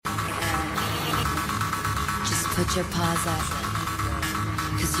Put your paws up,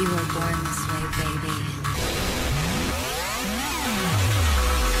 'cause you were born this way, baby.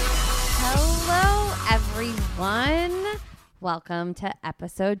 Hello, everyone. Welcome to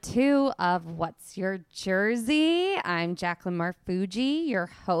episode 2 of What's Your Jersey? I'm Jacqueline Marfuji, your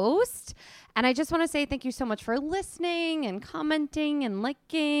host. And I just want to say thank you so much for listening and commenting and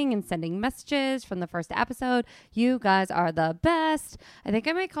liking and sending messages from the first episode. You guys are the best. I think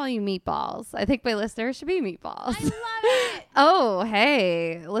I might call you meatballs. I think my listeners should be meatballs. I love it. Oh,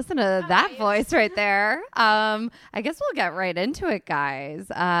 hey, listen to that voice right there. I guess we'll get right into it, guys.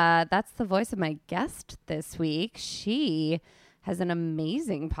 That's the voice of my guest this week. She has an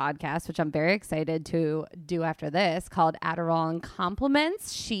amazing podcast, which I'm very excited to do after this, called Adderall and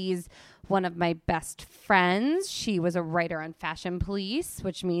Compliments. She's one of my best friends. She was a writer on Fashion Police,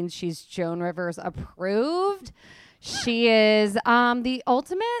 which means she's Joan Rivers approved. She is the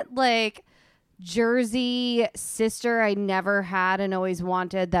ultimate, Jersey sister I never had and always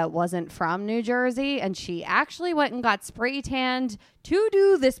wanted that wasn't from New Jersey. And she actually went and got spray tanned to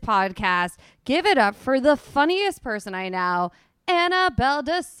do this podcast. Give it up for the funniest person I know, Annabelle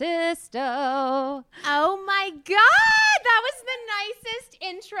DeSisto. Oh my God, that was the nicest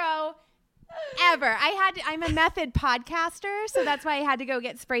intro ever. I'm a method podcaster, so that's why I had to go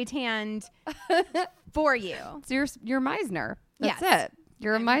get spray tanned for you. So you're Meisner. That's Yes. it.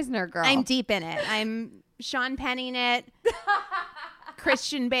 You're a Meisner girl. I'm deep in it. I'm Sean Penning it.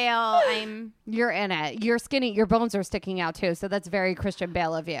 Christian Bale. You're in it. You're skinny. Your bones are sticking out too. So that's very Christian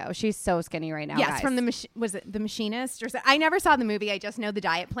Bale of you. She's so skinny right now. Yes, guys. from was it The Machinist or so? I never saw the movie. I just know the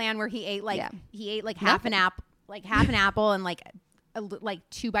diet plan where he ate half an apple and like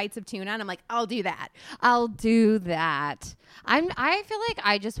 2 bites of tuna, and I'm like, I'll do that. I'll do that. I feel like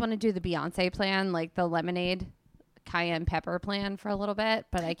I just want to do the Beyonce plan, like the lemonade cayenne pepper plan for a little bit,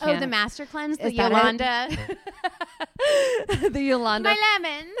 but I can't. Oh, the Master Cleanse, the Is that Yolanda. The Yolanda. My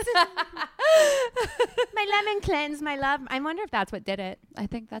lemons. My lemon cleanse, my love. I wonder if that's what did it. I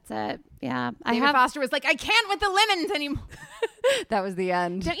think that's it. Yeah. David Foster was like, I can't with the lemons anymore. That was the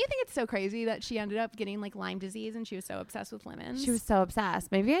end. Don't you think it's so crazy that she ended up getting Lyme disease and she was so obsessed with lemons? She was so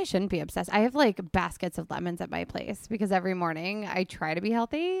obsessed. Maybe I shouldn't be obsessed. I have baskets of lemons at my place because every morning I try to be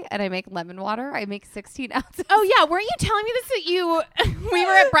healthy and I make lemon water. I make 16 ounces. Oh yeah, weren't you telling me this that we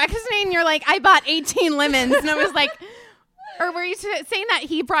were at breakfast and you're like, I bought 18 lemons, and I was like, or were you saying that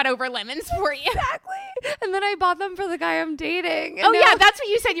he brought over lemons for you? Exactly. And then I bought them for the guy I'm dating. And oh yeah, that's what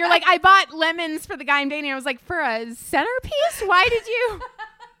you said. You're like, I bought lemons for the guy I'm dating. I was like, for a centerpiece? Why did you?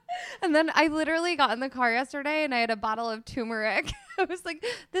 And then I literally got in the car yesterday and I had a bottle of turmeric. I was like,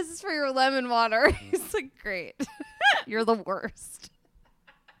 this is for your lemon water. He's like, great. You're the worst.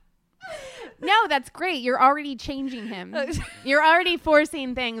 No, that's great. You're already changing him. You're already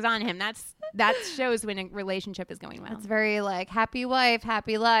forcing things on him. That shows when a relationship is going well. It's very happy wife,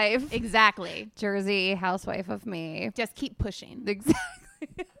 happy life. Exactly. Jersey housewife of me. Just keep pushing. Exactly.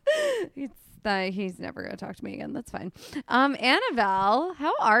 He's never going to talk to me again. That's fine. Annabelle,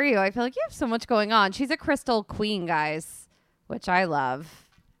 how are you? I feel like you have so much going on. She's a crystal queen, guys, which I love.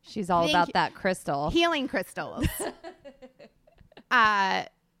 She's all about that crystal. Healing crystals.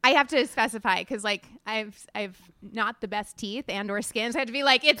 I have to specify because I've not the best teeth and or skin, so I have to be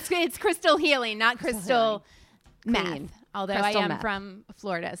like, it's crystal healing, not crystal meth. Clean. Although Crystal I am meth. from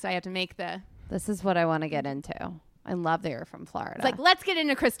Florida, so I have to make This is what I want to get into. I love that you're from Florida. It's like, let's get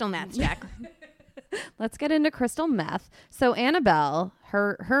into crystal meth, Jack. Let's get into crystal meth. So Annabelle,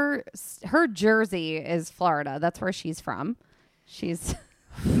 her Jersey is Florida. That's where she's from. She's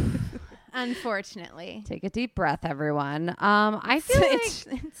Unfortunately. Take a deep breath, everyone. I feel it's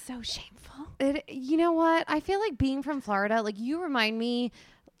so shameful. You know what? I feel like being from Florida, you remind me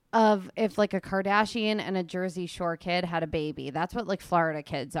of if a Kardashian and a Jersey Shore kid had a baby. That's what Florida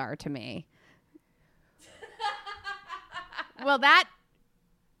kids are to me. Well, that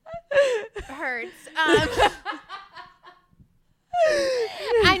hurts.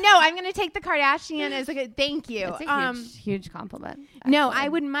 I know. I'm going to take the Kardashian as a good thank you. It's a huge compliment. No, I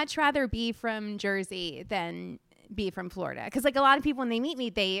would much rather be from Jersey than be from Florida. Because a lot of people, when they meet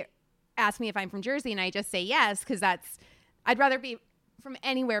me, they ask me if I'm from Jersey, and I just say yes, because I'd rather be from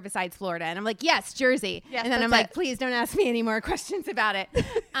anywhere besides Florida. And I'm like, yes, Jersey. Yes, and then I'm like, please don't ask me any more questions about it.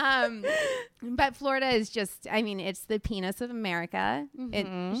 But Florida is just, it's the penis of America. Mm-hmm.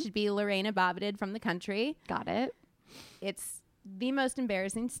 It should be Lorena Bobbitt from the country. Got it. It's the most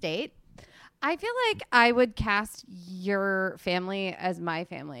embarrassing state. I feel like I would cast your family as my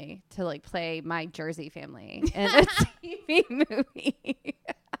family to play my Jersey family in a TV movie.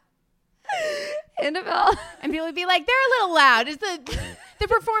 Annabelle. And people would be like, they're a little loud. Is the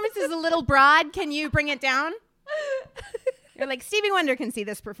performance is a little broad. Can you bring it down? They're like, Stevie Wonder can see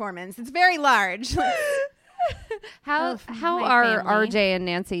this performance. It's very large. How my are family. RJ and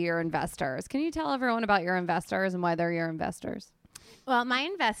Nancy your investors? Can you tell everyone about your investors and why they're your investors? Well, my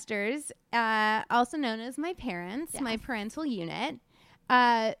investors, also known as my parents, my parental unit.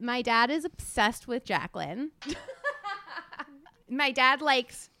 My dad is obsessed with Jacqueline. My dad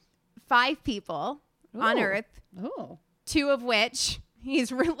likes 5 people on Ooh. Earth, Oh. two of which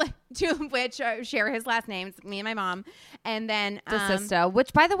share his last names, me and my mom. And then DeSisto,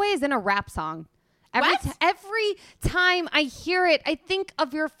 which by the way is in a rap song. What? Every time I hear it, I think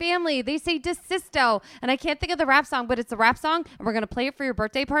of your family. They say DeSisto, and I can't think of the rap song, but it's a rap song, and we're going to play it for your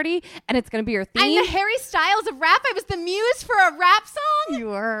birthday party, and it's going to be your theme. I'm the Harry Styles of rap. I was the muse for a rap song. You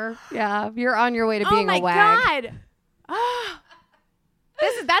were. Yeah, you're on your way to being Oh my a wag. God. Oh.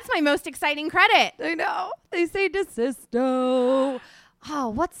 That's my most exciting credit. I know. They say DeSisto. Oh,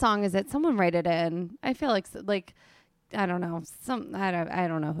 what song is it? Someone write it in. I feel like I don't know. I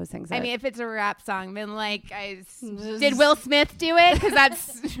don't know who sings it. I mean, if it's a rap song, then did Will Smith do it? Because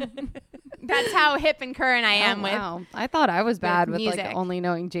that's how hip and current I am with. Wow. I thought I was bad with music. only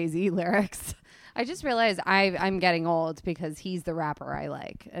knowing Jay-Z lyrics. I just realized I'm getting old because he's the rapper I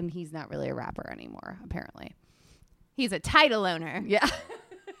like, and he's not really a rapper anymore, apparently. He's a title owner. Yeah.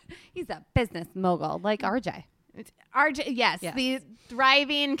 He's a business mogul like RJ. RJ, yes, Yes. the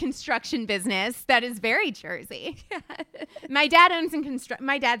thriving construction business that is very Jersey. My dad owns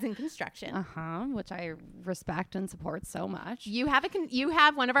my dad's in construction. Which I respect and support so much. You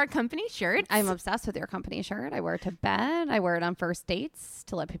have one of our company shirts. I'm obsessed with your company shirt. I wear it to bed. I wear it on first dates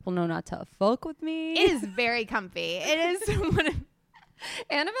to let people know not to fuck with me. It is very comfy. It is one of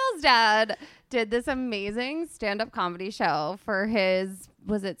Annabelle's dad did this amazing stand-up comedy show for his,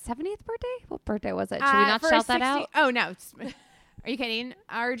 was it 70th birthday? What birthday was it? Should we not for shout 60 that out? Oh, no. Are you kidding?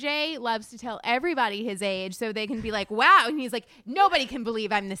 RJ loves to tell everybody his age so they can be like, wow. And he's like, nobody can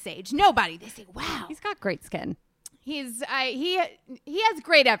believe I'm this age. Nobody. They say, wow. He's got great skin. He has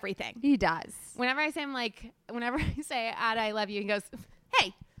great everything. He does. Whenever I say, Ada, I love you, he goes,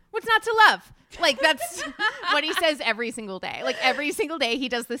 hey, what's not to love? Like, that's what he says every single day. Like, every single day he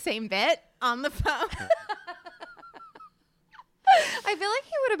does the same bit on the phone. I feel like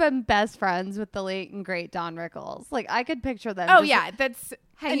he would have been best friends with the late and great Don Rickles. Like, I could picture them. Oh, just yeah. That's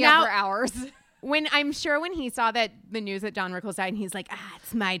hanging now, out for hours. When he saw that the news that Don Rickles died, and he's like,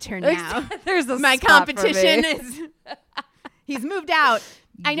 it's my turn now. There's a My spot for competition me. is he's moved out.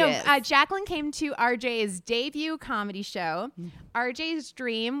 I know. Yes. Jacqueline came to RJ's debut comedy show. RJ's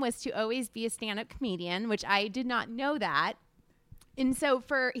dream was to always be a stand-up comedian, which I did not know that. And so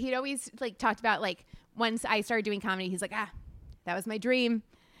he'd always talked about once I started doing comedy, he's like, that was my dream.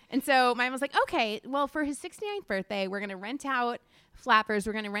 And so my mom was like, okay, well, for his 69th birthday, we're going to rent out Flappers.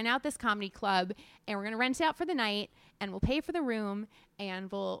 We're going to rent out this comedy club, and we're going to rent it out for the night, and we'll pay for the room,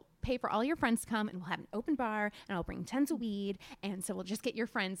 and we'll pay for all your friends to come, and we'll have an open bar, and I'll bring tons of weed, and so we'll just get your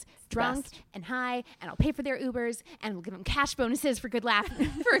friends drunk and high, and I'll pay for their Ubers, and we'll give them cash bonuses for good laugh,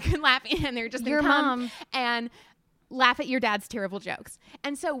 and they're just Your gonna come mom. and laugh at your dad's terrible jokes.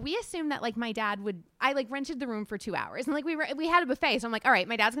 And so we assumed that my dad I rented the room for 2 hours, and we had a buffet, so I'm like, all right,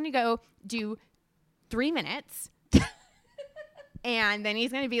 my dad's gonna go do 3 minutes. And then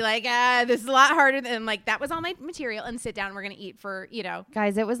he's going to be like, this is a lot harder than that was all my material, and sit down and we're going to eat for,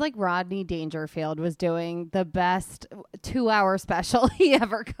 Guys, it was like Rodney Dangerfield was doing the best 2-hour special he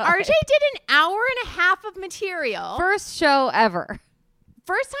ever got. RJ did an hour and a half of material. First show ever.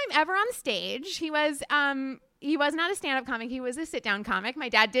 First time ever on stage. He was not a stand-up comic. He was a sit-down comic. My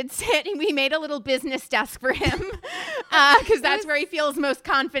dad did sit, and we made a little business desk for him because that's where he feels most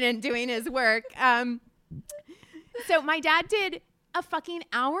confident doing his work. So my dad did a fucking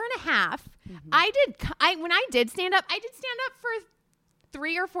hour and a half. Mm-hmm. When I did stand up for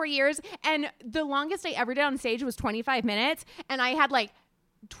 3 or 4 years, and the longest I ever did on stage was 25 minutes, and I had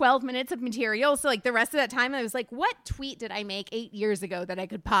 12 minutes of material. So the rest of that time I was like, what tweet did I make 8 years ago that I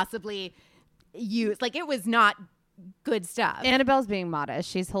could possibly use? It was not good stuff. Annabelle's being modest.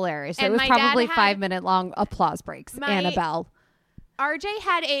 She's hilarious. So And it was my dad probably had- 5-minute long applause breaks. Annabelle. RJ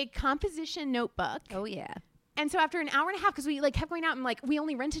had a composition notebook. Oh, yeah. And so after an hour and a half, because we kept going out, and we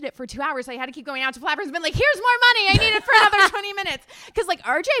only rented it for 2 hours, so I had to keep going out to Flappers and been like, here's more money. I need it for another 20 minutes. Because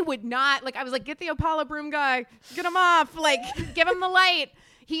RJ would not, I was like, get the Apollo broom guy, get him off, give him the light.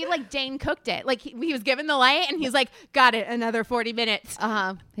 He Dane cooked it. He was given the light, and he's like, got it, another 40 minutes.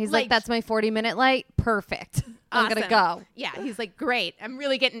 He's like, that's my 40-minute light. Perfect. I'm Awesome. going to go. Yeah, he's like, great. I'm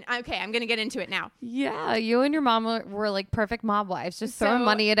really I'm going to get into it now. Yeah, you and your mom were perfect mob wives, just So- throwing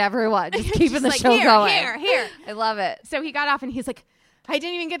money at everyone, just keeping Just the show here, going. Here. I love it. So he got off, and he's like, I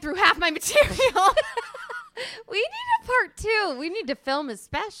didn't even get through half my material. We need a part 2. We need to film a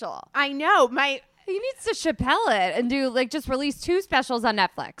special. I know. He needs to Chappelle it and do like just release 2 specials on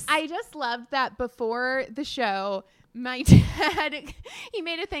Netflix. I just loved that before the show, my dad, he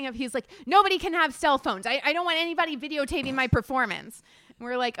made a thing of, he's like, nobody can have cell phones. I don't want anybody videotaping my performance. And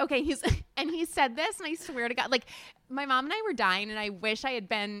we're like, okay. And he said this, and I swear to God, like, my mom and I were dying, and I wish I had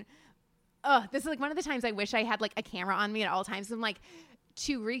been, this is like one of the times I wish I had like a camera on me at all times. I'm like,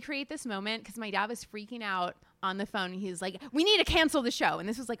 to recreate this moment, because my dad was freaking out on the phone. He's like, we need to cancel the show. And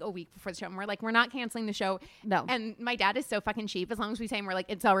this was like a week before the show. And we're like, we're not canceling the show. No. And my dad is so fucking cheap. As long as we say him, we're like,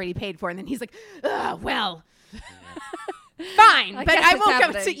 it's already paid for. And then he's like, well, fine. But guess I it's won't go.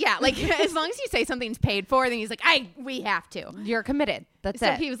 happening. Yeah. Like, as long as you say something's paid for, then he's like, we have to. You're committed. That's So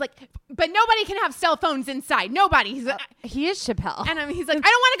it. he was like, but nobody can have cell phones inside. Nobody. He's like, He is Chappelle. and he's like, I don't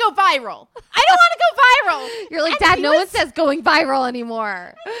want to go viral. I don't want to go viral. You're like, And Dad, he no was- one says going viral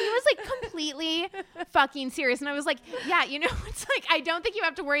anymore. He was like completely fucking serious. And I was like, yeah, it's like, I don't think you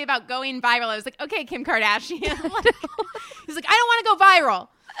have to worry about going viral. I was like, okay, Kim Kardashian. Like, he's like, I don't want to go viral.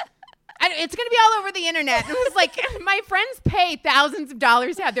 It's going to be all over the internet. And it was like, my friends pay thousands of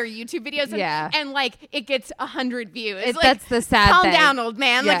dollars to have their YouTube videos. And like, it gets 100 views. Like, That's the sad calm thing. down, old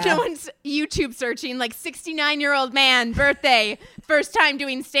man. Like, Yeah. no one's YouTube searching, like, 69-year-old man, birthday, first time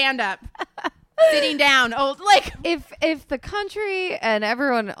doing stand-up. Sitting down, old, like, If the country and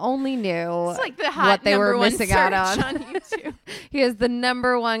everyone only knew it's like the hot what they were number one missing out search on. on YouTube. He is the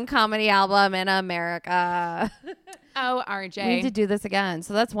 #1 comedy album in America. Oh, We need to RJ. do this again.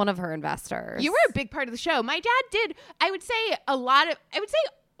 So that's one of her investors. You were a big part of the show. My dad did, I would say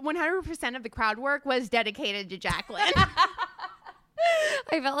 100% of the crowd work was dedicated to Jacqueline.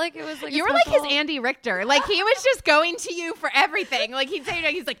 I felt like it was like You a were like his special- Andy Richter. Like, he was just going to you for everything. Like, he'd say,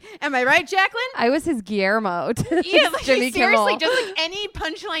 he's like, am I right, Jacqueline? I was his Guillermo. To Yeah, like, Jimmy seriously, Kimmel. just like any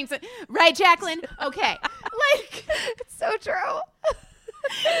punchlines. Right, Jacqueline? Okay. Like, It's so true.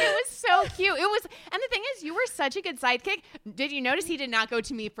 it was so cute. It was, and the thing is, you were such a good sidekick. Did you notice he did not go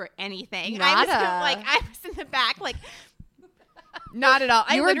to me for anything? I was in the back, like, not at all.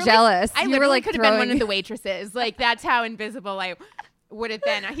 You were literally- jealous. I You were, literally like, could have been one throwing- of the waitresses. Like, that's how invisible I would have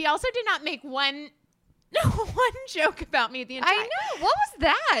been. He also did not make one joke about me the entire. I know. What was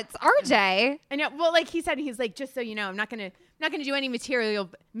that? RJ. I know. Well, like he said, he's like, just so you know, I'm not gonna do any material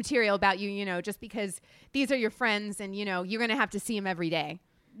about you, just because these are your friends, and you're gonna have to see them every day.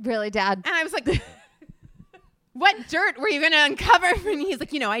 Really, Dad? And I was like, what dirt were you gonna uncover? And he's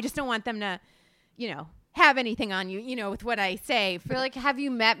like, I just don't want them to, have anything on you, with what I say. You're like, have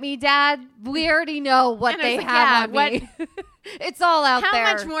you met me, Dad? We already know what And I was they like, have yeah, on me. It's all out How there.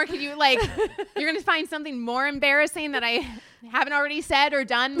 much more could you you're gonna find something more embarrassing that I haven't already said or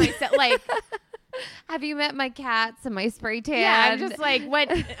done myself? Like, Have you met my cats and my spray tan? yeah, I'm just like, what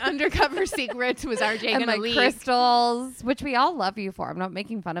undercover secrets was RJ and gonna my leak? crystals, which we all love you for. I'm not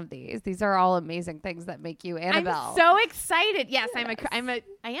making fun of these. These are all amazing things that make you Annabelle. I'm so excited. Yes, I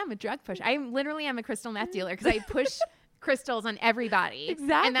am a drug pusher. I literally am a crystal meth dealer because I push crystals on everybody.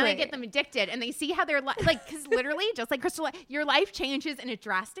 Exactly. And then I get them addicted, and they see how they're because literally, just like crystal, your life changes in a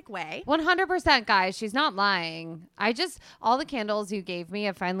drastic way. 100%, guys. She's not lying. All the candles you gave me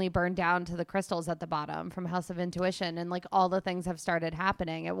have finally burned down to the crystals at the bottom from House of Intuition, and like all the things have started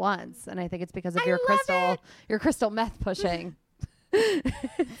happening at once. And I think it's because of your crystal meth pushing.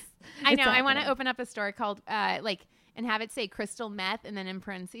 I know. I want to happening. open up a store called and have it say crystal meth, and then in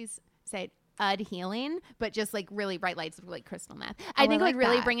parentheses say healing, but just like really bright lights with like crystal meth. I think it like would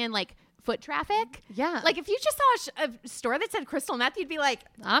really that. bring in like foot traffic. Yeah. Like if you just saw a store that said crystal meth, you'd be like,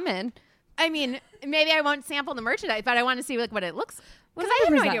 I'm in. I mean, maybe I won't sample the merchandise, but I want to see like what it looks. Because I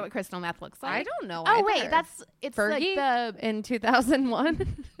have no 100%. idea what crystal meth looks like. I don't know. Oh either. wait, it's Fergie like the in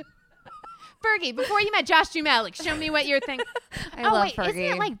 2001. Fergie. Before you met Josh Duhamel, like show me what you're thinking. I Oh love wait, Fergie. isn't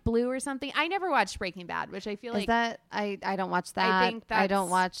it like blue or something? I never watched Breaking Bad, which I feel Is like that I don't watch that. think I don't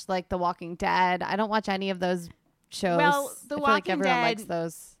that's- watch like The Walking Dead. I don't watch any of those shows. Well, The I feel like Walking everyone Dead- likes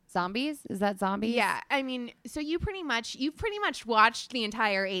those. Zombies? Is that zombies? Yeah, I mean, so you've pretty much watched the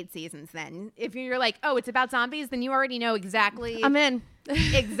entire 8 seasons. Then, if you're like, oh, it's about zombies, then you already know exactly I'm in.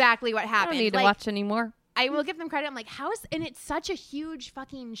 exactly what I happened. don't need to Like, watch anymore. I will give them credit. I'm like, and it's such a huge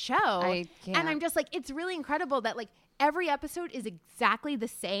fucking show. I can't. And I'm just like, it's really incredible that like every episode is exactly the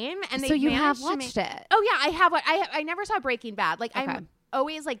same. And So they you have managed to watched it. Oh yeah, I have. I never saw Breaking Bad. Like Okay. I'm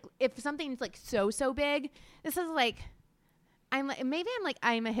always like, if something's like so big, this is like, I'm a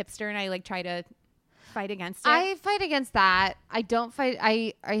hipster and I like try to fight against it. I fight against that. I don't fight.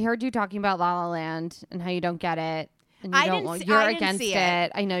 I heard you talking about La La Land and how you don't get it. And you you're against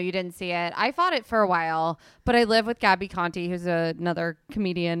it. I know you didn't see it. I fought it for a while, but I live with Gabby Conti, who's another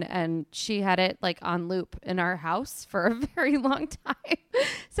comedian, and she had it like on loop in our house for a very long time.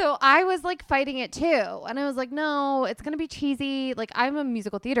 So I was like fighting it too. And I was like, no, it's going to be cheesy. Like, I'm a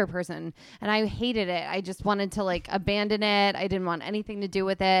musical theater person and I hated it. I just wanted to like abandon it. I didn't want anything to do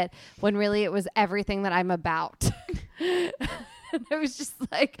with it, when really it was everything that I'm about. I was just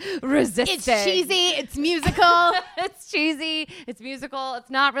like resisting. It's cheesy. It's musical. It's cheesy. It's musical. It's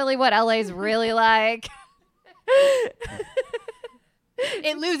not really what LA's really like.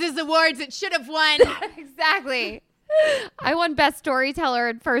 It loses awards it should have won. Exactly. I won best storyteller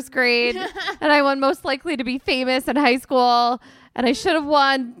in first grade, and I won most likely to be famous in high school, and I should have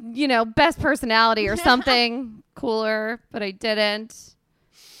won, best personality or something cooler, but I didn't.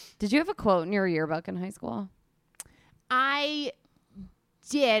 Did you have a quote in your yearbook in high school? I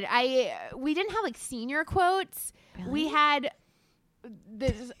did. We didn't have like senior quotes. Really? We had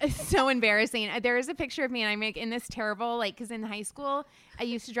this is so embarrassing. There is a picture of me and I'm like in this terrible, like, because in high school I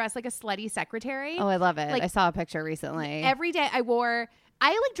used to dress like a slutty secretary. Oh, I love it. Like, I saw a picture recently. Every day I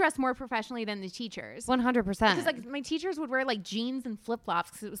like dressed more professionally than the teachers. 100%. Because like my teachers would wear like jeans and flip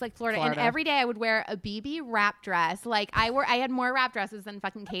flops because it was like Florida. And every day I would wear a BB wrap dress. Like I had more wrap dresses than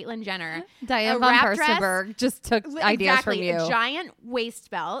fucking Caitlyn Jenner. Diane von Furstenberg just took ideas from you. A giant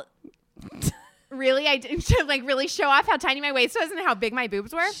waist belt. Really, I did to like really show off how tiny my waist was and how big my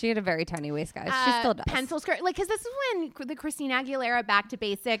boobs were. She had a very tiny waist, guys. She still does. Pencil skirt, like, because this is when the Christina Aguilera Back to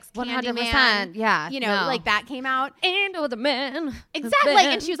Basics, 100%. Yeah, like that came out. And with a man, exactly. Like,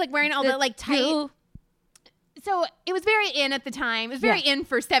 and she was like wearing all the like tight. So it was very in at the time. It was very in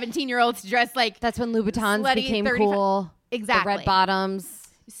for 17-year-olds to dress like. That's when Louboutins became 35. Cool. Exactly. The red bottoms.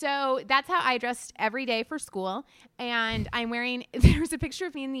 So that's how I dressed every day for school. And I'm wearing, there's a picture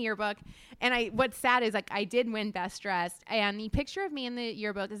of me in the yearbook. And what's sad is like I did win best dressed. And the picture of me in the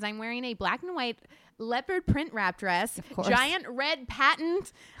yearbook is I'm wearing a black and white leopard print wrap dress, giant red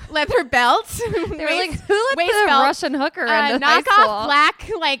patent leather belt. They're like, who let the belt, Russian hooker in the high school? Knockoff black,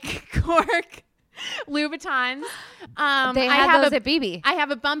 like cork Louboutins. They had those at BB. I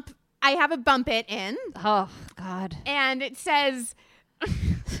have a bump it in. Oh, God. And it says...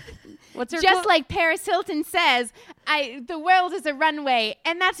 What's your just quote? like Paris Hilton says, the world is a runway,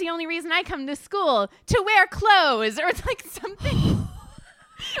 and that's the only reason I come to school, to wear clothes, or it's like something.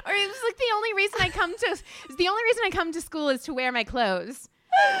 Or it was like the only reason I come to school is to wear my clothes.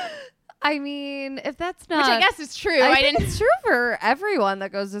 I mean, if that's not, which I guess is true. I think it's true for everyone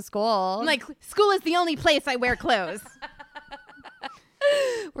that goes to school. I'm like, school is the only place I wear clothes.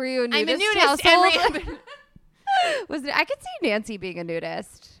 Were you a nudist? I'm a nudist. I could see Nancy being a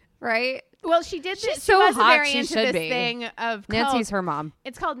nudist, right? Well, she did this. She's so was hot. Very She into should this be. thing of Nancy's her mom.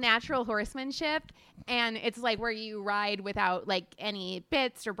 It's called natural horsemanship, and it's like where you ride without like any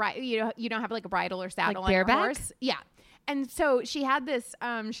bits or you don't have like a bridle or saddle on your horse. Yeah. And so she had this.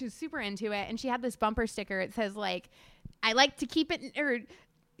 She was super into it, and she had this bumper sticker. It says like, "I like to keep it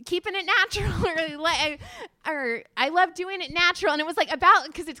keeping it natural," or I love doing it natural. And it was like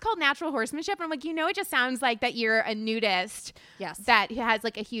because it's called natural horsemanship. And I'm like, it just sounds like that you're a nudist. Yes. That has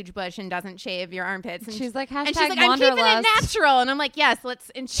like a huge bush and doesn't shave your armpits. And she's like, I'm keeping it natural. And I'm like, yes,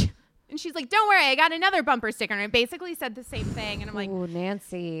 let's. And she's like, don't worry, I got another bumper sticker. And it basically said the same thing. And I'm like, ooh,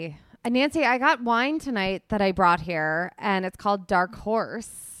 Nancy. Nancy, I got wine tonight that I brought here, and it's called Dark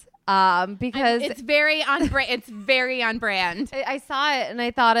Horse. Because it's very on brand. It's very on brand. I saw it and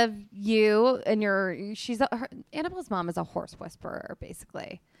I thought of you and Annabelle's mom is a horse whisperer,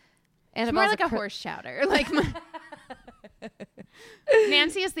 basically. She's more like a horse shouter. Like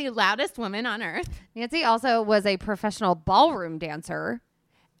Nancy is the loudest woman on earth. Nancy also was a professional ballroom dancer.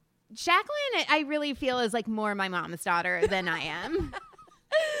 Jacqueline, I really feel is like more my mom's daughter than I am.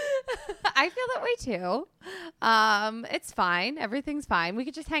 I feel that way too. It's fine. Everything's fine. We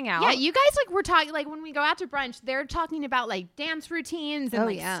could just hang out. Yeah, you guys we're talking when we go out to brunch, they're talking about like dance routines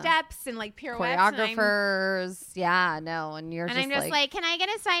and steps and like pirouettes, choreographers. And I'm just like, can I get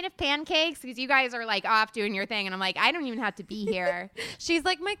a side of pancakes? Because you guys are like off doing your thing, and I'm like, I don't even have to be here. She's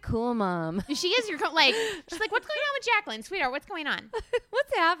like my cool mom. She is your she's like, what's going on with Jacqueline, sweetheart? What's going on?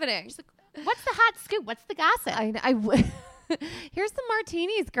 What's happening? She's like, what's the hot scoop? What's the gossip? Here's the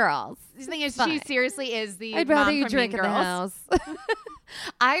martinis, girls. The thing is, she seriously is the. I'd rather mom you from drink Mean in the Girls. house.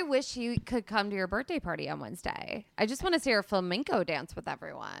 I wish you could come to your birthday party on Wednesday. I just want to see her flamenco dance with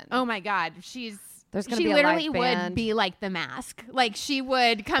everyone. Oh my God, There's gonna she be a literally live would band. be like the Mask. Like she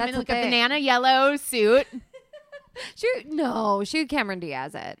would come That's in like the a thing. banana yellow suit. She Cameron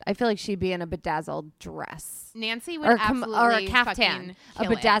Diaz it. I feel like she'd be in a bedazzled dress. Nancy would Or absolutely a caftan. fucking A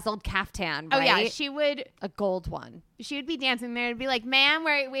kill it. bedazzled caftan, Oh right? yeah, she would A gold one. be dancing there and be like, "Ma'am,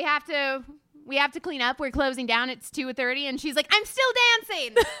 we have to clean up. We're closing down. It's 2:30." And she's like, "I'm still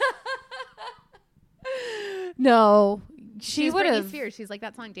dancing." No. She She's would Britney have Spears. She's like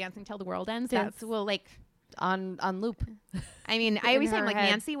that song "Dancing Till the World Ends." Dance. That's will like. on loop. I mean, I In always say her like head.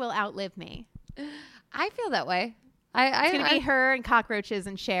 Nancy will outlive me. I feel that way. It's gonna be her and cockroaches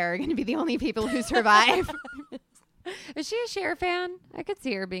and Cher are gonna be the only people who survive. Is she a Cher fan? I could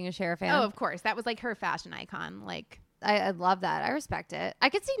see her being a Cher fan. Oh, of course, that was like her fashion icon. Like, I love that. I respect it. I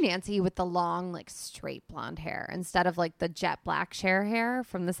could see Nancy with the long, like straight blonde hair instead of like the jet black Cher hair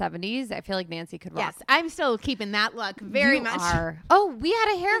from the 70s. I feel like Nancy could rock. yes, I'm still keeping that look very You much. are. Oh, we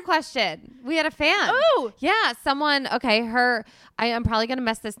had a hair question. We had a fan. Oh, Yeah, someone. Okay, I'm probably gonna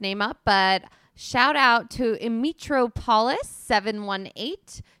mess this name up, but shout out to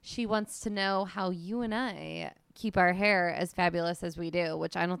Emitropolis718. She wants to know how you and I keep our hair as fabulous as we do,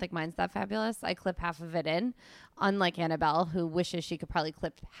 which I don't think mine's that fabulous. I clip half of it in, unlike Annabelle, who wishes she could probably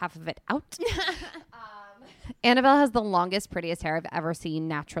clip half of it out. Annabelle has the longest, prettiest hair I've ever seen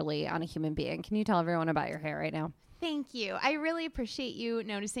naturally on a human being. Can you tell everyone about your hair right now? Thank you. I really appreciate you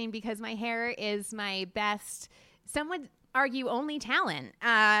noticing because my hair is my best. Some would argue only talent,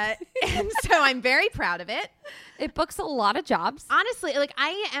 and so I'm very proud of it. It books a lot of jobs. Honestly, like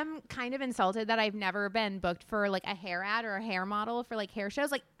I am kind of insulted that I've never been booked for like a hair ad or a hair model for like hair shows.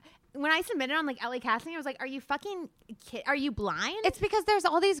 Like when I submitted on like LA Casting, I was like, "Are you fucking are you blind?" It's because there's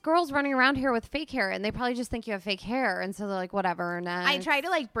all these girls running around here with fake hair, and they probably just think you have fake hair, and so they're like, whatever. And I try to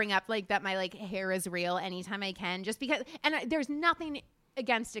like bring up like that my like hair is real anytime I can, just because. And there's nothing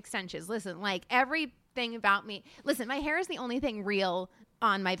against extensions. Listen, like everything about me. Listen, my hair is the only thing real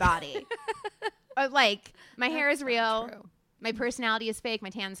on my body. Like my hair is real. True. My personality is fake. My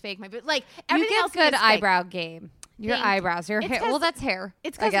tan's fake. My like You everything get else good is fake. eyebrow game. Your Thank you. eyebrows, your It's hair. 'cause- Well, that's hair.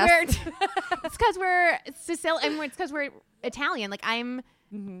 It's I because guess. we're Sicilian, and it's because we're Italian. Like I'm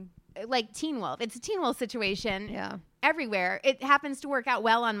Mhm. like Teen Wolf. It's a Teen Wolf situation. Yeah. Everywhere. It happens to work out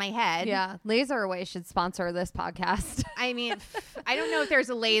well on my head. Yeah. Laser Away should sponsor this podcast. I mean, I don't know if there's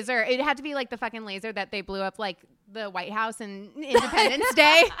a laser. It had to be like the fucking laser that they blew up like the White House and Independence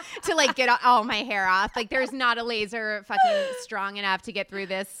Day to like get all my hair off. Like there's not a laser fucking strong enough to get through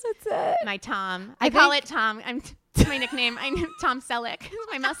this. That's it. My Tom. I I call think- it Tom. It's my nickname. I'm Tom Selleck.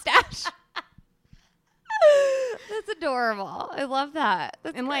 It's my mustache. That's adorable. I love that.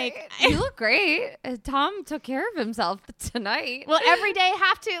 That's And, like, great. You look great. Tom took care of himself tonight. Well, every day I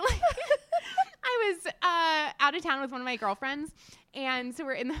have to. Like, I was out of town with one of my girlfriends, and so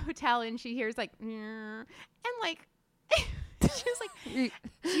we're in the hotel, and she hears like, and like, she was like,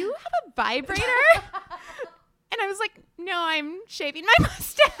 "Do you have a vibrator?" And I was like, "No, I'm shaving my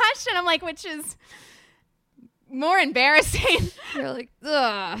mustache," and I'm like, which is more embarrassing. You're like,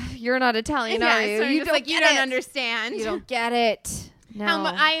 ugh, you're not Italian, Yeah, are you? so I'm You just don't like, you get don't it. understand. You don't get it.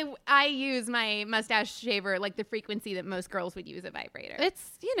 No. I use my mustache shaver like the frequency that most girls would use a vibrator.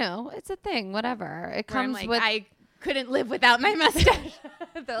 It's, it's a thing, whatever. It Where I'm comes like, with. I couldn't live without my mustache.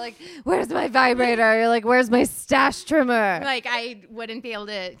 They're like, where's my vibrator? You're like, where's my stash trimmer? Like I wouldn't be able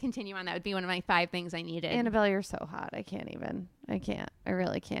to continue on. That would be one of my 5 things I needed. Annabelle, you're so hot. I can't even. I can't. I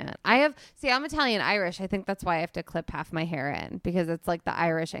really can't. I'm Italian Irish. I think that's why I have to clip half my hair in, because it's like the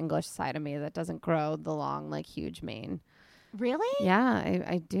Irish English side of me that doesn't grow the long, like huge mane. Really? Yeah,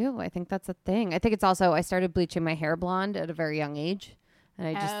 I do. I think that's a thing. I think it's also, I started bleaching my hair blonde at a very young age,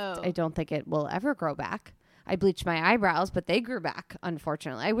 and I don't think it will ever grow back. I bleached my eyebrows, but they grew back,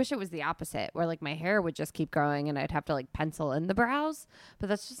 unfortunately. I wish it was the opposite, where like my hair would just keep growing and I'd have to like pencil in the brows, but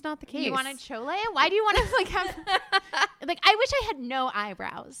that's just not the case. You want a chole? Why do you want to like have like I wish I had no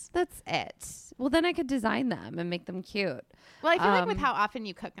eyebrows. That's it. Well, then I could design them and make them cute. Well, I feel like with Um, how often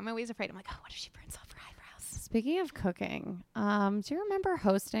you cook, I'm always afraid. I'm like, oh, what if she burns off her eyebrows? Speaking of cooking, do you remember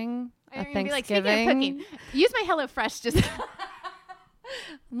hosting a You're gonna be like, Thanksgiving? speaking of cooking, use my HelloFresh just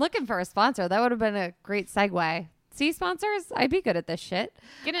I'm looking for a sponsor. That would have been a great segue. See, sponsors? I'd be good at this shit.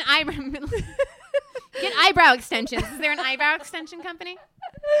 get an eyebrow get eyebrow extensions. Is there an eyebrow extension company?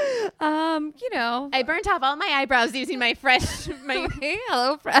 I burnt off all my eyebrows using my my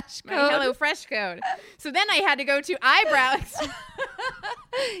Hello Fresh my code. HelloFresh code. So then I had to go to eyebrow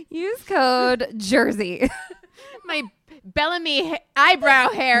Use code Jersey. my Bellamy eyebrow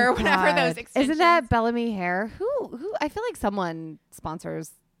hair or whatever God. those extensions. Isn't that Bellamy hair? Who? I feel like someone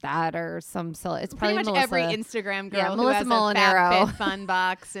sponsors that or some. It's pretty probably much Melissa. every Instagram girl Yeah, who Melissa has Molinaro. a Fat Fun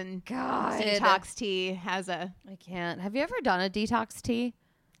box and God, Detox Tea has a. I can't. Have you ever done a detox tea?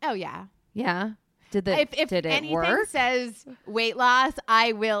 Oh yeah, Yeah. Did if it anything work? says weight loss,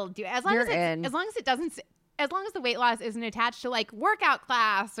 I will do it. As long You're as it's, in. as long as it doesn't, as long as the weight loss isn't attached to like workout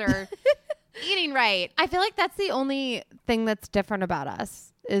class or eating right. I feel like that's the only thing that's different about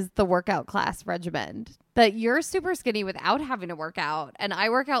us is the workout class regimen. That you're super skinny without having to work out, and I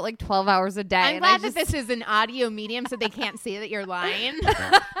work out like 12 hours a day. I'm and glad I just, that this is an audio medium so they can't see that you're lying.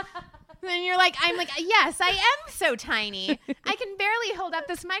 Then you're like, I'm like, yes, I am so tiny. I can barely hold up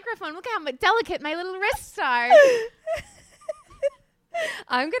this microphone. Look how delicate my little wrists are.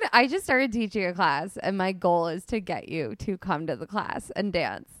 I just started teaching a class, and my goal is to get you to come to the class and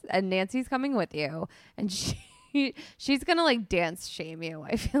dance. And Nancy's coming with you, and she's gonna like dance shame you.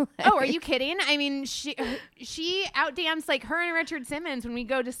 I feel like. Oh, are you kidding? I mean, she outdanced like her and Richard Simmons when we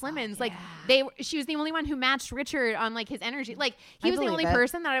go to Slimmons. Like she was the only one who matched Richard on like his energy. Like he I was the believe only it.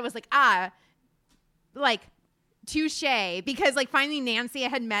 person that I was like, like touche, because like finally Nancy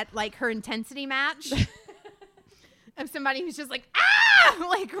had met like her intensity match of somebody who's just like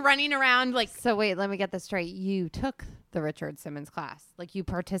like running around like So wait, let me get this straight. You took the Richard Simmons class, like you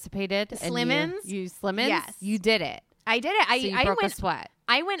participated. and Slimmons? You Slimmons. Yes. You did it. I did it. So you I broke went a sweat.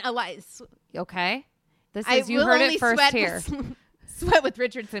 I went a lot. Okay. This I is you will heard only it first sweat here. sweat with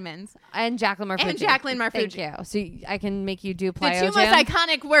Richard Simmons. And Jacqueline Marfucci. And Jacqueline Thank Marfucci. you. So I can make you do The plyo two most jam.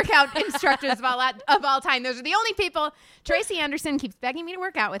 iconic workout instructors of all time. Those are the only people. Tracy Anderson keeps begging me to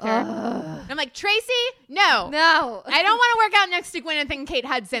work out with her. I'm like, Tracy, no. No. I don't want to work out next to Gwyneth and Kate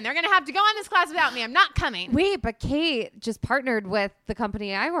Hudson. They're going to have to go on this class without me. I'm not coming. Wait, but Kate just partnered with the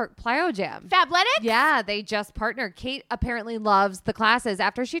company I work, Plyo Jam. Fabletics? Yeah, they just partnered. Kate apparently loves the classes.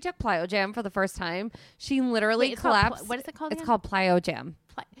 After she took Plyo Jam for the first time, she literally Wait, it's called collapsed. what is it called It's again? called Plyo Jam.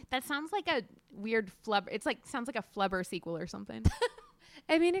 That sounds like a weird flubber. It's like sounds like a flubber sequel or something.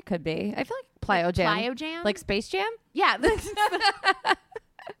 I mean, it could be. I feel like Plyo Jam. Plyo Jam? Like Space Jam? Yeah.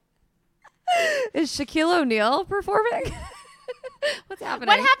 Is Shaquille O'Neal performing? What's happening?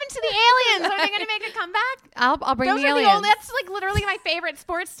 What happened to the aliens? Are they going to make a comeback? I'll bring Those the are aliens. the old. That's like literally my favorite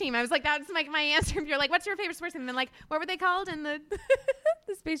sports team. I was like, that's like my answer. If you're like, what's your favorite sports team? And then like, what were they called in the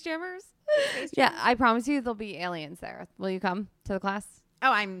The Space Jammers? Yeah, I promise you there'll be aliens there. Will you come to the class?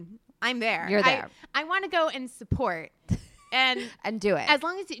 Oh, I'm there. You're there. I want to go and support. And And do it. as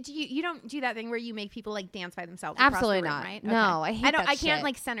long as you don't do that thing where you make people like dance by themselves. across Absolutely the room, not. right? No, I hate I don't. that I can't shit.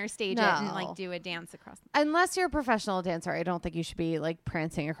 like center stage it and No. like do a dance across. Unless you're a professional dancer, I don't think you should be like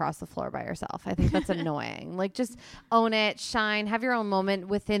prancing across the floor by yourself. I think that's annoying. Like just own it, shine, have your own moment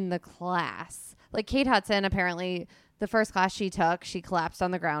within the class. Like Kate Hudson, apparently the first class she took, she collapsed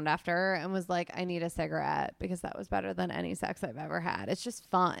on the ground after and was like, I need a cigarette because that was better than any sex I've ever had. It's just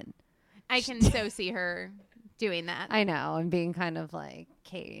fun. I can so see her doing that. I know, and being kind of like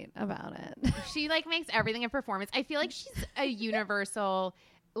Kate about it. She like makes everything a performance. I feel like she's a universal,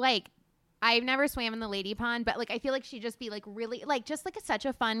 like, I've never swam in the lady pond, but like I feel like she'd just be like really like just like such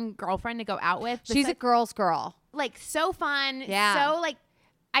a fun girlfriend to go out with. She's a girl's girl. like so fun. Yeah. So like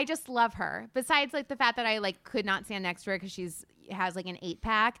I just love her. Besides like the fact that I like could not stand next to her because she's has like an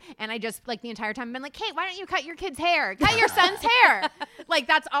 8-pack, and I just like the entire time been like, Kate, why don't you cut your kid's hair? Cut your son's hair. Like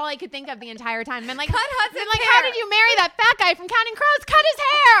that's all I could think of the entire time. And like, Cut Hudson's been like, hair. how did you marry that fat guy from Counting Crows? Cut his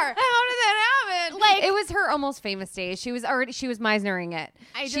hair. How did that happen? Like- it was her almost famous days. She was Meisnering it.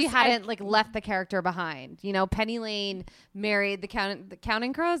 She hadn't like left the character behind. You know, Penny Lane married the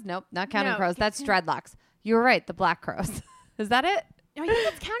Counting Crows. Nope, not Counting No, Crows. That's Dreadlocks. You were right. The Black Crows. Is that it? I think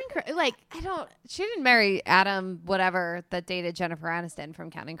it's Counting Crows. Like I don't. She didn't marry Adam, whatever, that dated Jennifer Aniston from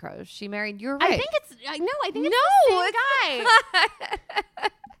Counting Crows. She married. You're right. I think it's no. I think it's No, the same guy.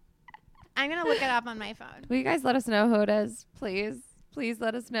 I'm gonna look it up on my phone. Will you guys let us know who it is, please? Please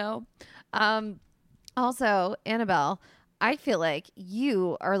let us know. Also, Annabelle, I feel like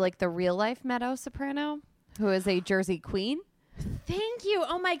you are like the real life Meadow Soprano, who is a Jersey queen. Thank you.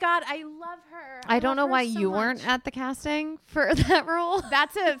 Oh my God, I love her. I don't know love her why so you much. weren't at the casting for that role.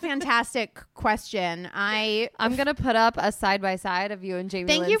 That's a fantastic question. I'm gonna put up a side by side of you and Jamie.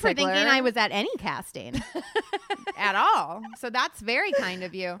 Thank Lynn you for Sigler. thinking I was at any casting at all. So that's very kind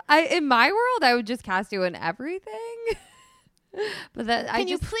of you. In my world, I would just cast you in everything. But that Can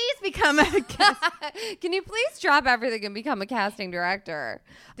you please become a guest? Can you please drop everything and become a casting director?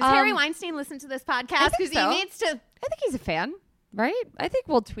 Does Harry Weinstein listen to this podcast? think Because so. he needs to. I think he's a fan, right? I think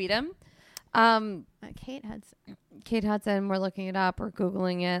we'll tweet him. Kate Hudson. Kate Hudson, we're looking it up. We're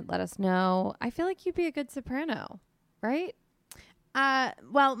Googling it. Let us know. I feel like you'd be a good soprano, right?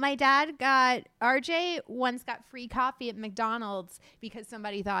 Well, my dad RJ once got free coffee at McDonald's because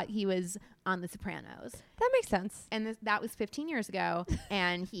somebody thought he was on The Sopranos. That makes sense. And that was 15 years ago,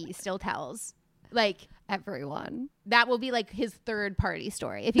 and he still tells Like Everyone. that will be like his third party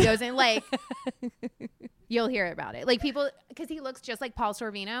story. If he goes in, like, you'll hear about it. Like people, because he looks just like Paul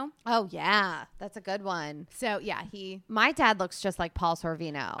Sorvino. Oh, yeah. That's a good one. So yeah, My dad looks just like Paul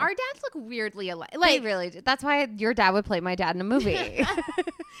Sorvino. our dads look weirdly alike. They Like really do. That's why your dad would play my dad in a movie.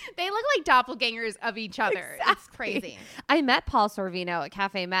 they look like doppelgangers of each other. It's crazy. I met Paul Sorvino at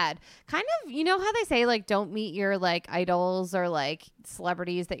Cafe Med. Kind of, you know how they say, like, don't meet your, like, idols or, like,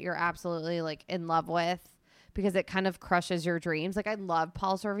 celebrities that you're absolutely, like, in love with because it kind of crushes your dreams. Like, I love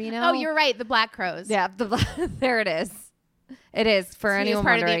Paul Sorvino. Oh, you're right. The Black Crows. Yeah, there it is. It is, for He was anyone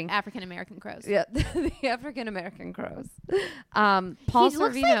part wondering. of the African American Crows. Yeah, the African American crows. Paul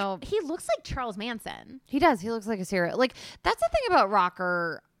Sorvino. He looks like Charles Manson. He does. He looks like a serial. Like, that's the thing about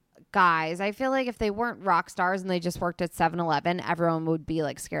rocker guys. I feel like if they weren't rock stars and they just worked at 7-Eleven, everyone would be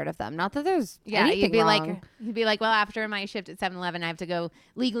like scared of them. Not that there's anything you'd be wrong. you'd be like, well, after my shift at 7-Eleven, I have to go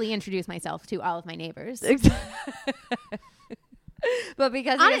legally introduce myself to all of my neighbors. But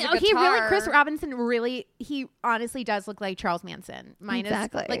because he has a he really, guitar- Chris Robinson really, he honestly does look like Charles Manson. Minus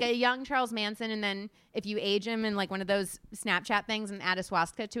Exactly. like a young Charles Manson, and then if you age him in like one of those Snapchat things and add a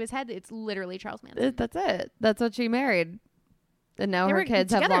swastika to his head, it's literally Charles Manson. That's it. That's what she married. And now They her were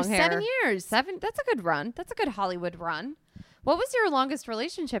kids have together long hair. 7 years. That's a good run. That's a good Hollywood run. What was your longest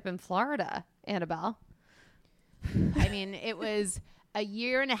relationship in Florida, Annabelle? I mean, it was a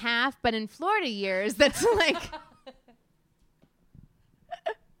year and a half, but in Florida years, that's like.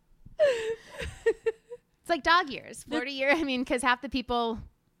 It's like dog years. Florida year. I mean, because half the people,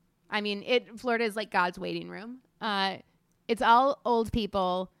 Florida is like God's waiting room. It's all old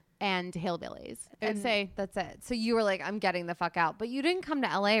people and hillbillies. I would say. That's it. So you were like, I'm getting the fuck out. But you didn't come to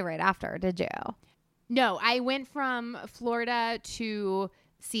LA right after, did you? No, I went from Florida to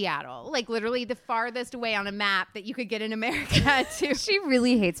Seattle, like literally the farthest away on a map that you could get in America to. She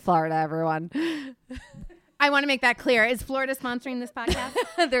really hates Florida, everyone. I want to make that clear. Is Florida sponsoring this podcast?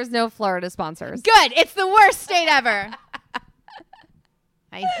 There's no Florida sponsors. Good. It's the worst state ever.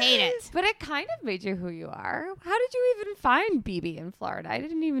 I hate it. But it kind of made you who you are. How did you even find BB in Florida? I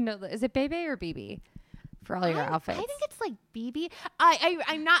didn't even know that. Is it Bebe or BB for all your outfits? I think it's like BB.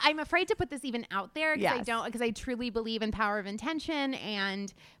 I'm afraid to put this even out there because I truly believe in power of intention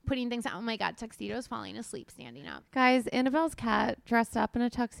and putting things out. Oh my God, Tuxedo's falling asleep standing up. Guys, Annabelle's cat dressed up in a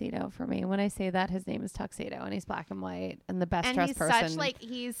tuxedo for me. When I say that, his name is Tuxedo, and he's black and white and the best And dressed person.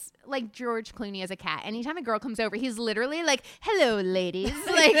 He's like George Clooney as a cat. Anytime a girl comes over, he's literally like, "Hello, ladies."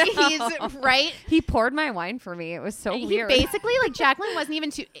 Like he's right. He poured my wine for me. It was so He weird. basically, like, Jacqueline wasn't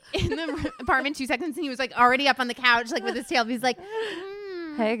even in the apartment 2 seconds, and he was like already up on the couch, like with his tail. He's like,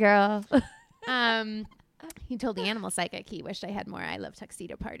 Hey, girl. He told the animal psychic he wished I had more I Love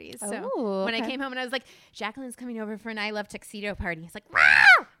Tuxedo parties. So Oh, when I okay. came home and I was like, Jacqueline's coming over for an I Love Tuxedo party. He's like,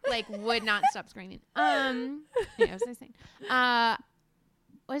 "Wow!" Like would not stop screaming. Yeah, what was I saying?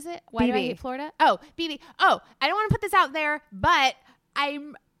 What is it? Why do I BB. hate Florida? Oh, BB. Oh, I don't want to put this out there, but I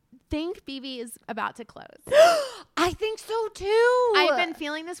think BB is about to close. I think so too. I've been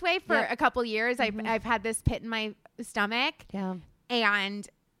feeling this way for Yep. a couple years. I've had this pit in my stomach, Yeah. and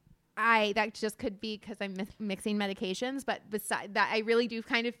that just could be because I'm mixing medications. But besides that, I really do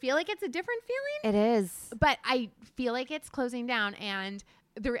kind of feel like it's a different feeling. It is. But I feel like it's closing down. And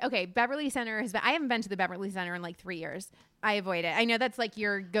Beverly Center has been. I haven't been to the Beverly Center in like 3 years. I avoid it. I know that's like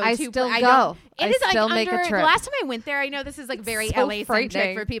your go-to. I still but go. don't- I It is still like make a under, trip. The last time I went there, I know this is like very So LA centric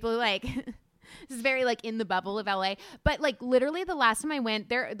frightening. for people who like. This is very like in the bubble of LA. But like literally the last time I went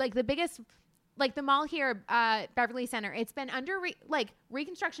there, like the biggest. Like the mall here, Beverly Center, it's been under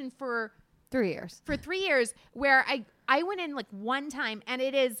reconstruction for 3 years. 3 years. Where I went in like one time, and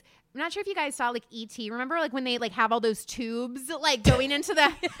it is. I'm not sure if you guys saw like E.T. Remember like when they like have all those tubes like going into the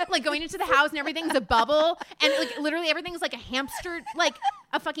house and everything's a bubble and like literally everything's like a hamster, like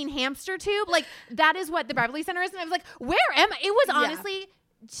a fucking hamster tube. Like that is what the Beverly Center is. And I was like, where am I? It was honestly.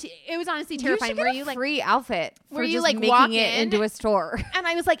 It was honestly terrifying. You should get a free outfit for where you, just like, making walk it in- into a store. And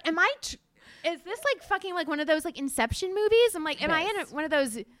I was like, is this like fucking like one of those like Inception movies? I'm like, am I in one of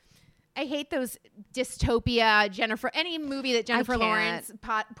those? I hate those dystopia any movie that Jennifer can't. Lawrence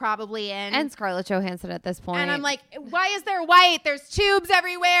probably in. And Scarlett Johansson at this point. And I'm like, why is there white? There's tubes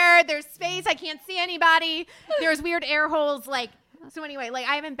everywhere. There's space. I can't see anybody. There's weird air holes. Like, so anyway, like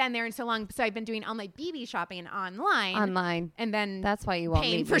I haven't been there in so long. So I've been doing all my BB shopping online. And then That's why you won't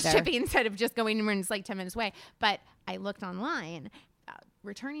paying meet for me there. shipping instead of just going when it's like 10 minutes away. But I looked online,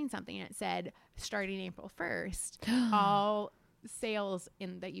 returning something, and it said starting April 1st, all sales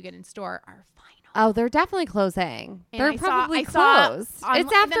that you get in store are final. Oh, they're definitely closing. And They're I probably saw closed. on- It's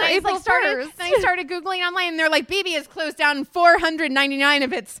and after then I April started, 1st. Then I started Googling online, and they're like, BB has closed down 499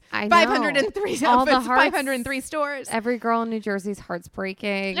 of its I know. 503 All of the its hearts- 503 stores. Every girl in New Jersey's heart's breaking.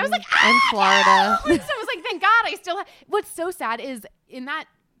 And I was like, in Florida. So I was like, thank God I still have. What's so sad is in that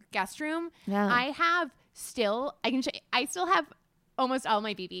guest room, Yeah. I still have almost all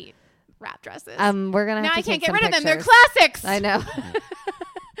my BB wrap dresses. We're gonna have now to I can't take get some rid of them. They're pictures. classics. I know.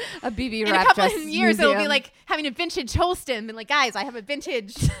 A BB In a wrap couple dress of years, it'll be museum. like having a vintage Holston. And like, guys, I have a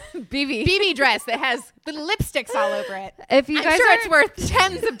vintage BB. BB dress that has little lipsticks all over it. If you I'm guys sure are, it's worth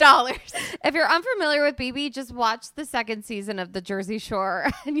tens of dollars. if you're unfamiliar with BB, just watch the second season of The Jersey Shore,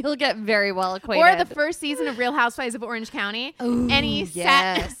 and you'll get very well acquainted. Or the first season of Real Housewives of Orange County. Ooh, Any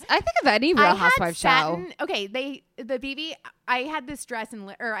yes. I think of any Real Housewives show. satin. Okay, the BB. I had this dress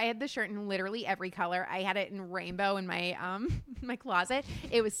or I had this shirt in literally every color. I had it in rainbow in my my closet.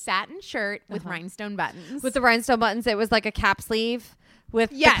 It was satin shirt with rhinestone buttons. With the rheinstone buttons, it was like a cap sleeve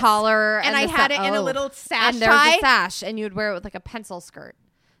with Yes. the collar, And the I had it in a oh. little sash and there was tie. a sash, and you would wear it with like a pencil skirt.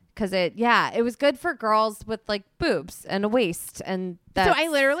 Because it was good for girls with like boobs and a waist, and So that's, I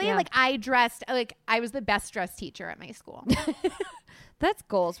literally yeah. I dressed like I was the best dressed teacher at my school. That's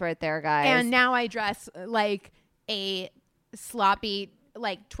goals right there, guys. And now I dress like a sloppy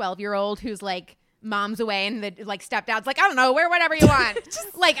like 12-year-old who's like mom's away and the like stepdad's like, I don't know, wear whatever you want.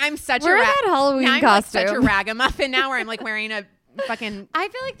 Like I'm such wear a that Halloween now I'm costume. like such a ragamuffin now where I'm like wearing a fucking I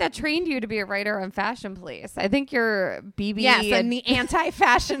feel like that trained you to be a writer on Fashion Police. I think your BB yes, and the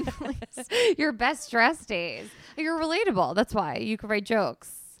anti-fashion police. your best dress days. You're relatable. That's why you can write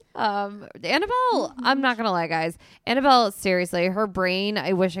jokes. Annabelle, I'm not gonna lie, guys. Annabelle, seriously, her brain,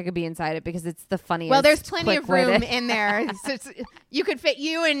 I wish I could be inside it because it's the funniest. Well, there's plenty of room quick-witted. in there. So you could fit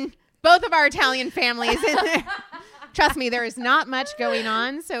you and both of our Italian families in there. Trust me, there is not much going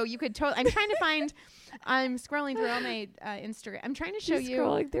on. So you could totally. I'm trying to find. I'm scrolling through all my Instagram. I'm trying to show She's you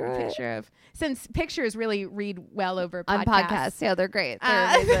scrolling through a it. picture of since pictures really read well over on podcasts. Yeah, they're great.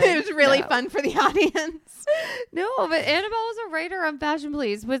 It was really fun for the audience. No, but Annabelle was a writer on Fashion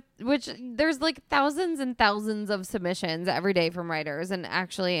Police, with which there's like thousands and thousands of submissions every day from writers, and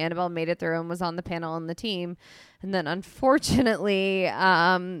actually Annabelle made it through and was on the panel and the team. And then unfortunately,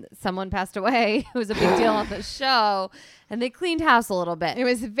 someone passed away. It was a big deal on the show, and they cleaned house a little bit. It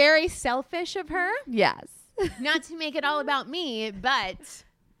was very selfish of her, Yes. not to make it all about me, but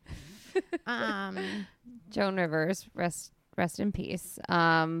Joan Rivers, rest in peace.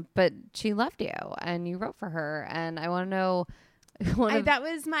 But she loved you, and you wrote for her, and I want to know. that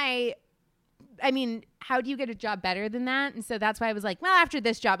was my. I mean, how do you get a job better than that? And so that's why I was like, well, after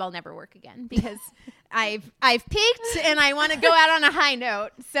this job, I'll never work again because I've peaked and I want to go out on a high note.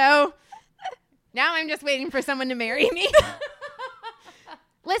 So now I'm just waiting for someone to marry me.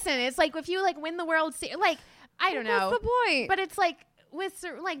 Listen, it's like if you like win the World Series, like I don't know, What's the point? but it's like with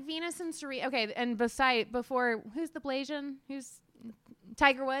like Venus and Serena. Okay, and before who's the Blasian? Who's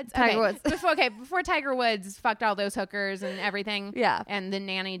Tiger Woods? Tiger Okay. Woods. Before Tiger Woods fucked all those hookers and everything. Yeah. And the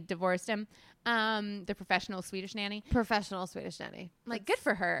nanny divorced him. The professional Swedish nanny. Professional Swedish nanny. Like, good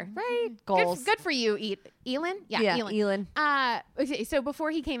for her. Right. Good, Goals. good for you, Elin. Yeah, Elin. Elin. Okay, so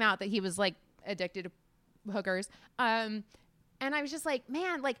before he came out that he was like addicted to hookers, and I was just like,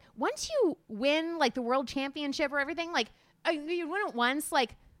 man, like once you win like the world championship or everything, like you win it once.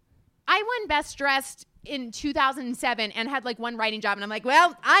 Like I won best dressed in 2007 and had like one writing job, and I'm like,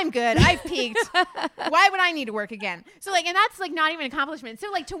 well, I'm good. I've peaked. Why would I need to work again? So like, and that's like not even an accomplishment.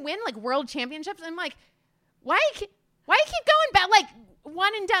 So like to win like world championships, I'm like, why you keep going back? Like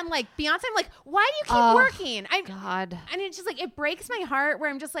one and done, like Beyonce. I'm like, why do you keep working? God. And it's just like, it breaks my heart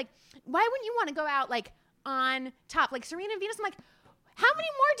where I'm just like, why wouldn't you want to go out like on top? Like Serena and Venus, I'm like, how many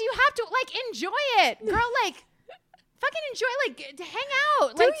more do you have to like enjoy it? Girl, like fucking enjoy, like to hang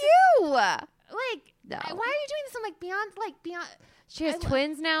out. Do Like, you? like, No. why are you doing this? I'm like, Beyonce. She has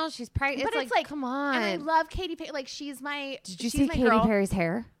twins now. She's pregnant. But it's like, come on. And I love Katy Perry. Like, she's my. Did you she's see my Katy girl. Perry's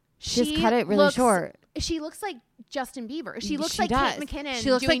hair? She just She cut it really looks- short. She looks like Justin Bieber. She looks She like does. Kate McKinnon.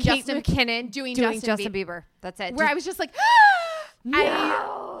 She looks doing like Kate Justin, McKinnon doing Justin Justin Bieber. That's it. Where I was just like,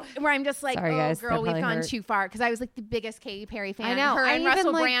 no. where I'm just like, Sorry, oh, guys, that girl, we've probably gone hurt. too far. Because I was like the biggest Katy Perry fan. I know. Her I and even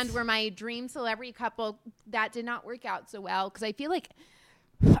Russell liked- Brand were my dream celebrity couple. That did not work out so well. Because I feel like,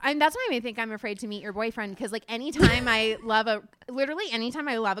 and that's why I think I'm afraid to meet your boyfriend. Because like anytime literally anytime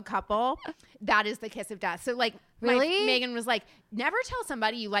I love a couple, that is the kiss of death. So like, Really? Megan was like, never tell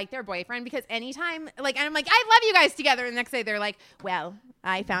somebody you like their boyfriend, because anytime, like, and I'm like, I love you guys together. And the next day they're like, well,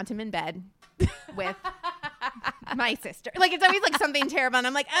 I found him in bed with my sister. Like, it's always like something terrible. And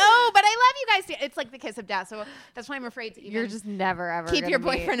I'm like, oh, but I love you guys. It's like the kiss of death. So that's why I'm afraid to even You're just never ever keep gonna your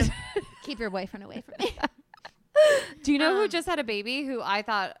meet. boyfriend Keep your boyfriend away from me. Do you know who just had a baby who I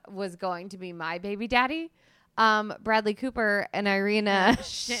thought was going to be my baby daddy? Bradley Cooper and Irina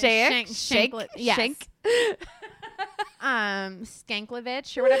Shayk. Yes.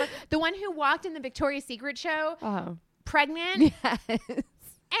 Stanklevich or whatever. The one who walked in the Victoria's Secret show pregnant. Yes.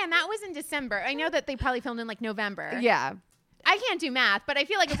 And that was in December. I know that they probably filmed in like November. Yeah. I can't do math, but I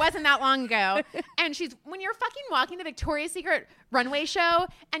feel like it wasn't that long ago. And when you're fucking walking the Victoria's Secret runway show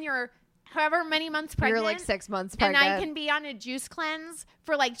and you're however many months pregnant. You're like 6 months pregnant. And I can be on a juice cleanse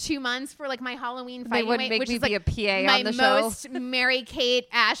for like 2 months for like my Halloween They fighting wouldn't weight, make which me is be like a PA my on the show. most Mary-Kate,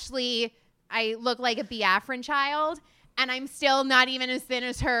 Ashley. I look like a Biafran child, and I'm still not even as thin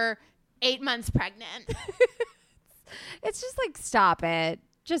as her 8 months pregnant. It's just like, stop it.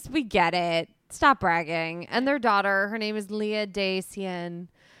 Just, we get it. Stop bragging. And their daughter, her name is Leah Dacian.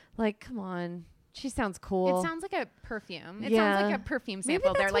 Like, come on. She sounds cool. It sounds like a perfume. It Yeah. sounds like a perfume Maybe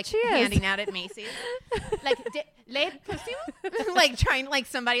sample that's they're what like she is. handing out at Macy's. Like, le perfume? Like trying, like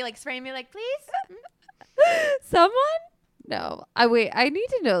somebody like spraying me like, please? Someone? No. I need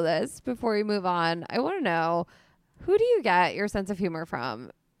to know this before we move on. I want to know, who do you get your sense of humor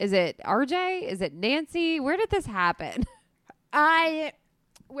from? Is it RJ? Is it Nancy? Where did this happen?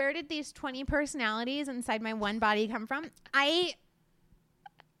 Where did these 20 personalities inside my one body come from? I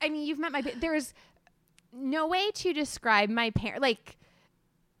mean, you've met there's no way to describe my parents. Like,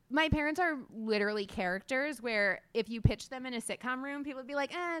 my parents are literally characters where if you pitch them in a sitcom room, people would be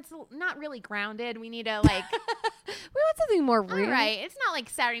like, it's not really grounded. We need to like, We want something more real. all right. It's not like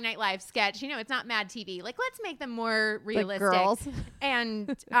Saturday Night Live sketch. You know, it's not Mad TV. Like, let's make them more realistic. Like girls.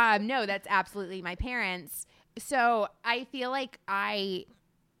 And no, that's absolutely my parents. So I feel like I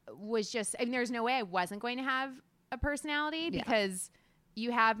was just, I mean, there's no way I wasn't going to have a personality because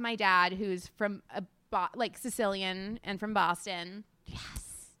you have my dad who's from like Sicilian and from Boston. Yes.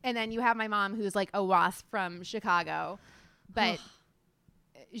 And then you have my mom who's like a wasp from Chicago. But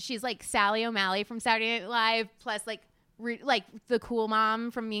she's like Sally O'Malley from Saturday Night Live plus like the cool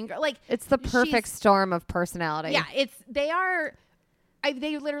mom from Mean Girl. Like, it's the perfect storm of personality. Yeah,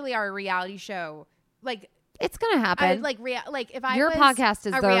 they literally are a reality show. Like, it's gonna happen. If I Your was podcast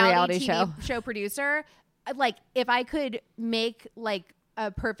is a the reality TV show producer, like if I could make like a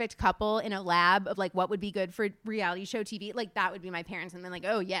perfect couple in a lab of like what would be good for reality show TV, like that would be my parents. And then like,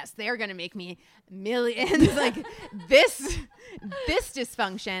 oh yes, they're gonna make me millions. Like this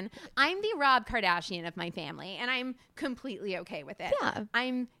dysfunction. I'm the Rob Kardashian of my family, and I'm completely okay with it. Yeah.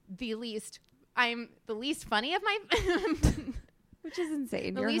 I'm the least funny of my. Which is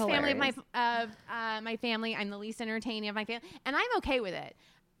insane. The You're least hilarious. family of my family. I'm the least entertaining of my family, and I'm okay with it.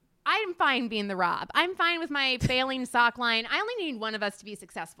 I'm fine being the Rob. I'm fine with my failing sock line. I only need one of us to be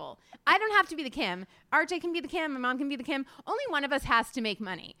successful. I don't have to be the Kim. RJ can be the Kim. My mom can be the Kim. Only one of us has to make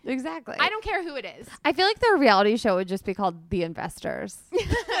money. Exactly. I don't care who it is. I feel like their reality show would just be called The Investors.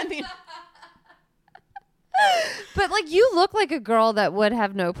 I mean, But like, you look like a girl that would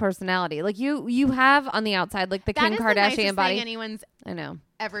have no personality. Like you have on the outside like the that Kim is the Kardashian nicest body. thing anyone's I know.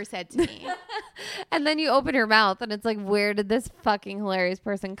 ever said to me. And then you open your mouth and it's like, where did this fucking hilarious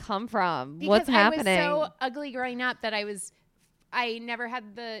person come from? Because What's happening? I was so ugly growing up that I never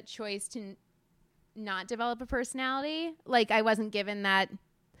had the choice to not develop a personality. Like, I wasn't given that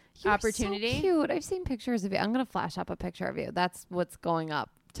You're opportunity. So cute. I've seen pictures of you. I'm gonna flash up a picture of you. That's what's going up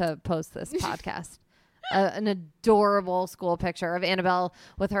to post this podcast. An adorable school picture of Annabelle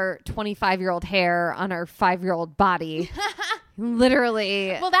with her 25-year-old hair on her 5-year-old body.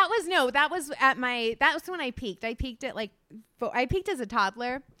 Literally. Well, that was when I peaked. I peaked as a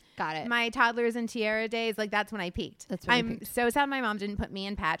toddler. Got it. My toddlers and tiara days, like that's when I peaked. That's when you I'm peaked. so sad my mom didn't put me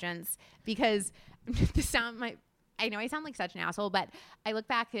in pageants because I know I sound like such an asshole, but I look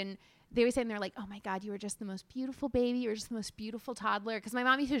back and they always say, and they're like, oh my God, you were just the most beautiful baby. You were just the most beautiful toddler. Because my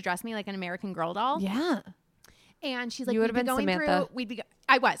mom used to dress me like an American Girl doll. Yeah. And she's like, You would have been Samantha.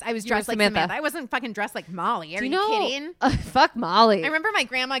 I was dressed like Samantha. Samantha. I wasn't fucking dressed like Molly. Are you know, kidding? Fuck Molly. I remember my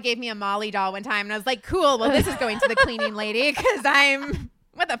grandma gave me a Molly doll one time, and I was like, cool, well, this is going to the cleaning lady because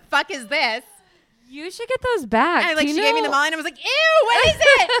what the fuck is this? You should get those back. And she Do you gave me know- the Molly, and I was like, ew, what is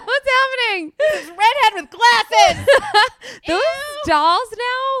it? What's happening? This redhead with glasses. Those Ew. dolls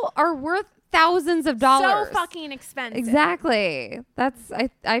now are worth thousands of dollars. So fucking expensive. Exactly.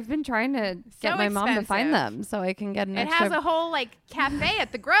 I've been trying to get So my mom to find expensive. them so I can get an It extra. has a whole like cafe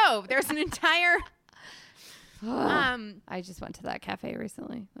at the Grove. There's an entire. I just went to that cafe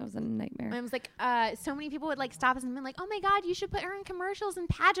recently. That was a nightmare. I was like, so many people would like stop us and be like, oh my God, you should put her in commercials and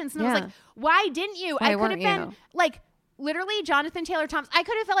pageants. And I Yeah. was like, why didn't you? Why I could have weren't been you? like literally Jonathan Taylor Thomas. I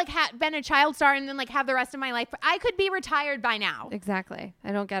could have felt like been a child star and then like have the rest of my life. I could be retired by now. Exactly.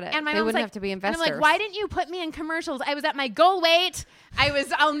 I don't get it. And my they mom was wouldn't like, have to be and investors. I'm like, why didn't you put me in commercials? I was at my goal weight.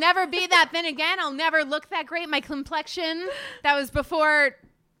 I'll never be that thin again. I'll never look that great. My complexion, that was before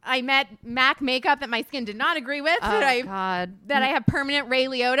I met MAC makeup that my skin did not agree with. God. That I have permanent Ray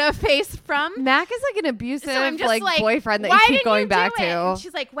Liotta face from. Mac is like an abusive So I'm just like, boyfriend that why you keep didn't going you back do it? to. And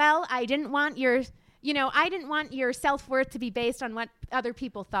she's like, well, I didn't want your self-worth to be based on what other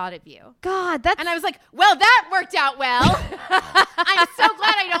people thought of you. God, that's And I was like, well, that worked out well. I'm so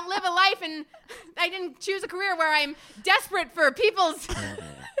glad I don't live a life and I didn't choose a career where I'm desperate for people's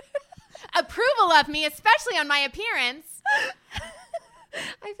approval of me, especially on my appearance.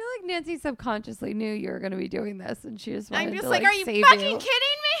 I feel like Nancy subconsciously knew you were going to be doing this, and she just wanted I'm just to like, are you save fucking you.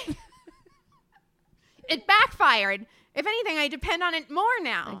 kidding me? It backfired. If anything, I depend on it more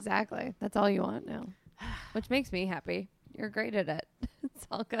now. Exactly. That's all you want now, which makes me happy. You're great at it. It's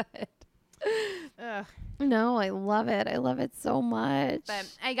all good. Ugh. No, I love it. I love it so much. But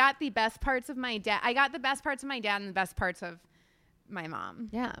I got the best parts of my dad. I got the best parts of my dad and the best parts of my mom.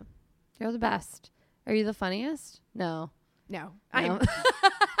 Yeah, you're the best. Are you the funniest? No. No.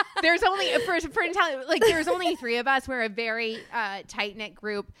 There's only there's only 3 of us. We're a very tight knit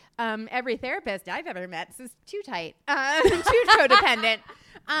group. Every therapist I've ever met is too tight, too codependent.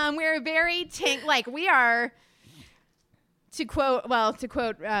 We're very we are. To quote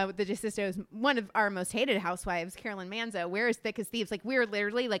the DeSistos, one of our most hated housewives, Carolyn Manzo, we're as thick as thieves. Like we're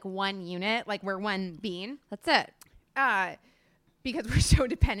literally like one unit. Like we're one being. That's it. Because we're so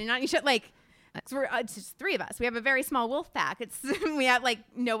dependent on each other. Like. So it's just 3 of us. We have a very small wolf pack. We have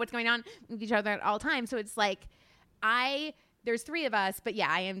know what's going on with each other at all times. So it's like there's 3 of us, but yeah,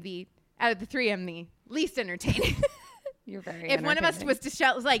 I am out of the 3, I'm the least entertaining. You're very. If one of us was to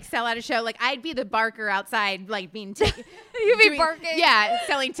sell out a show, like I'd be the barker outside, like being You'd be barking. Yeah,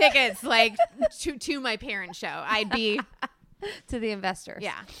 selling tickets like to my parents' show. I'd be. To the investors.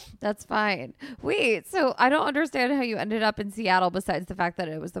 Yeah. That's fine. Wait, so I don't understand how you ended up in Seattle besides the fact that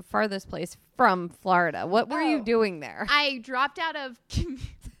it was the farthest place from Florida. What were you doing there? I dropped out of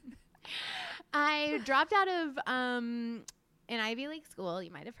an Ivy League school. You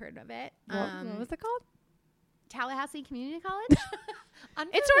might have heard of it. What was it called? Tallahassee Community College.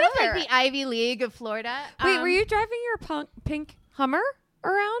 It's sort of like the Ivy League of Florida. Wait, were you driving your pink Hummer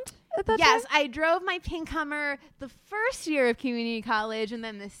around at that Yes, time? I drove my pink Hummer the first year of community college, and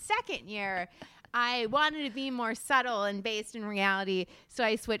then the second year, I wanted to be more subtle and based in reality, so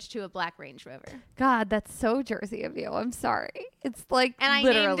I switched to a black Range Rover. God, that's so Jersey of you. I'm sorry. It's like And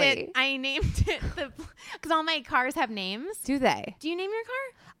literally. I named it because all my cars have names. Do they? Do you name your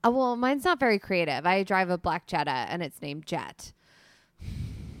car? Well, mine's not very creative. I drive a black Jetta, and it's named Jet.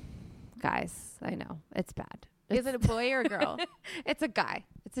 Guys, I know. It's bad. Is it a boy or a girl? It's a guy.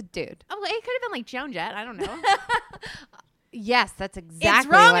 It's a dude. Oh, it could have been like Joan Jett. I don't know. Yes, that's exactly It's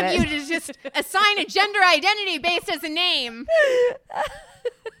wrong what of you to just assign a gender identity based as a name.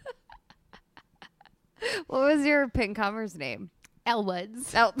 What was your pink Hummer's name? Elle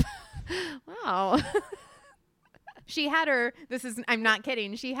Woods. Oh, wow. She had I'm not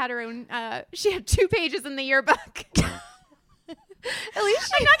kidding. She had her own, she had 2 pages in the yearbook. At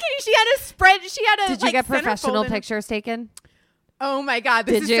least I'm not kidding. She had a spread. She had a. Did you get professional pictures taken? Oh my God,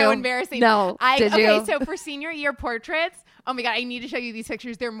 this Did is you? so embarrassing. No. Did you? Okay, so for senior year portraits, oh my God, I need to show you these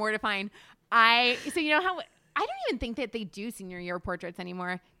pictures. They're mortifying. So you know how I don't even think that they do senior year portraits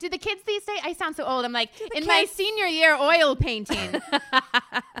anymore. Do the kids these days? I sound so old. I'm like in my senior year oil painting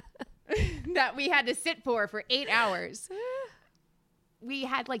that we had to sit for 8 hours. We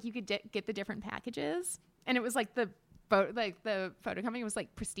had you could get the different packages, and it was like the photo company was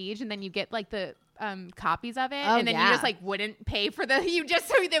like Prestige, and then you get the copies of it, and then you just wouldn't pay for so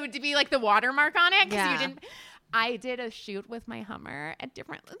there would be the watermark on it because you didn't. I did a shoot with my Hummer at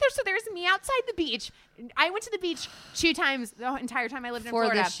different. There's me outside the beach. I went to the beach 2 times the entire time I lived in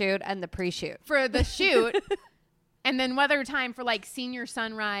Florida. For the shoot and the pre-shoot. For the shoot, and then weather time for senior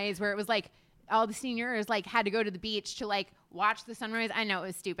sunrise, where it was all the seniors had to go to the beach to watch the sunrise. I know it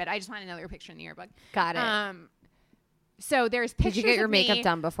was stupid. I just want another picture in the yearbook. Got it. So there's pictures. Did you get your of makeup me.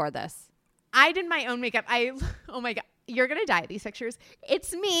 done before this? I did my own makeup. Oh my God, you're gonna die at these pictures.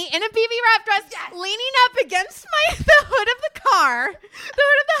 It's me in a BB wrap dress, leaning up against the hood of the car, the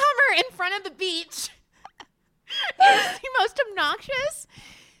hood of the Hummer in front of the beach. It's the most obnoxious,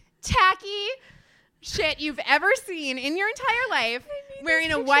 tacky shit you've ever seen in your entire life.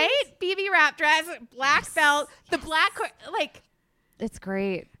 Wearing a white BB wrap dress, black belt, the black It's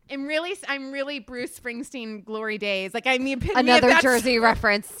great. I'm really Bruce Springsteen glory days. Like I'm the epitome of Another that Jersey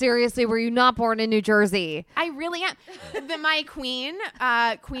reference. Seriously, were you not born in New Jersey? I really am. My queen,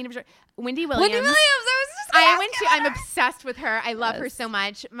 Queen of Wendy Williams. Wendy Williams. I was just gonna ask you I'm her. obsessed with her. I love her so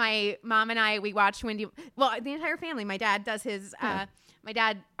much. My mom and I, we watch Wendy. Well, the entire family. My dad does his. My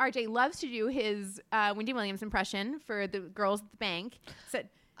dad, RJ, loves to do his Wendy Williams impression for the girls at the bank. Said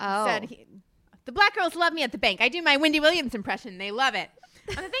the black girls love me at the bank. I do my Wendy Williams impression. They love it.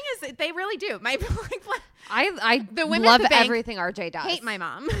 And the thing is, they really do. I the women love at the bank everything RJ does. hate my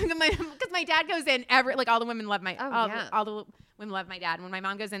mom because my dad goes in all the women love all the women love my dad. And when my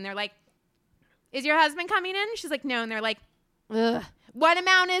mom goes in, they're like, "Is your husband coming in?" She's like, "No," and they're like, Ugh. "What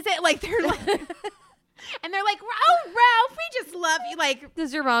amount is it?" Like they're like. And they're like, "Oh, Ralph, we just love you." Like,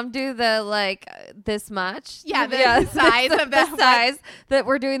 Does your mom do the this much? Yeah, the size of the size that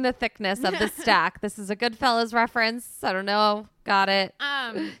we're doing the thickness of the stack. This is a Goodfellas reference. I don't know. Got it.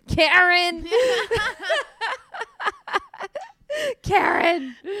 Karen.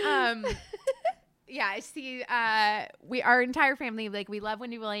 Karen. Yeah, I see. Our entire family, we love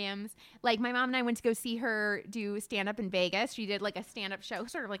Wendy Williams. Like, my mom and I went to go see her do stand up in Vegas. She did a stand up show,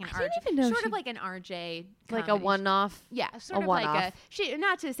 sort of like an didn't even know sort of like an RJ, Like a comedy. one-off. Yeah, sort of one-off. like she.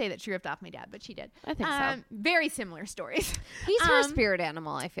 Not to say that she ripped off my dad, but she did. I think so. Very similar stories. He's her spirit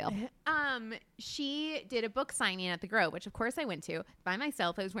animal, I feel. She did a book signing at the Grove, which of course I went to by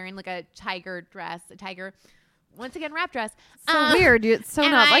myself. I was wearing a tiger dress, once again, wrap dress. So weird. It's so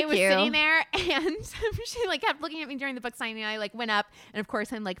and not like I was you. sitting there, and she kept looking at me during the book signing. And I went up, and of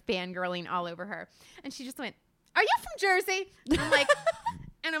course I'm fangirling all over her. And she just went, "Are you from Jersey?" And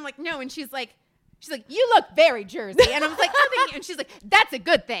I'm like, "No." And she's like, "You look very Jersey." And I was like, "Oh, thank you." And she's like, "That's a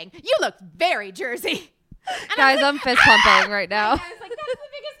good thing. You look very Jersey." And Guys, I'm fist pumping right now. I was like, "That's the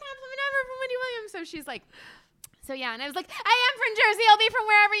biggest compliment ever from Wendy Williams." So she's like, "So yeah." And I was like, "I am from Jersey. I'll be from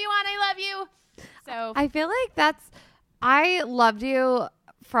wherever you want. I love you." So I feel like I loved you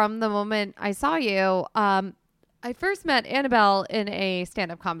from the moment I saw you. I first met Annabelle in a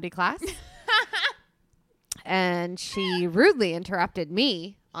stand-up comedy class. And she rudely interrupted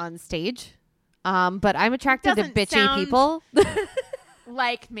me on stage. But I'm attracted to Doesn't bitchy sound people.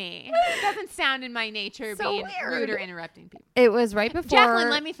 like me. It doesn't sound in my nature So being weird. rude or interrupting people. It was right before. Jacqueline,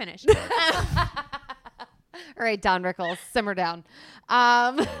 let me finish. All right, Don Rickles, simmer down.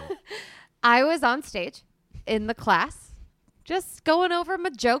 I was on stage in the class, just going over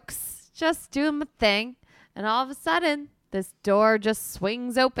my jokes, just doing my thing. And all of a sudden, this door just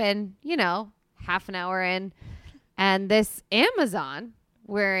swings open, half an hour in. And this Amazon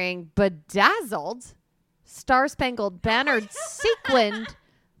wearing bedazzled, star-spangled bannered sequined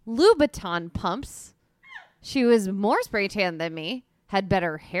Louboutin pumps. She was more spray tan than me, had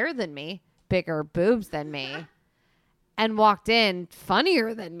better hair than me, bigger boobs than me, and walked in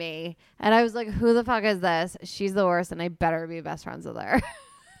funnier than me. And I was like, who the fuck is this? She's the worst, and I better be best friends with her.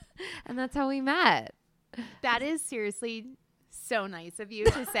 And that's how we met. That is seriously so nice of you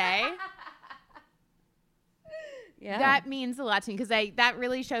to say. Yeah. That means a lot to me because that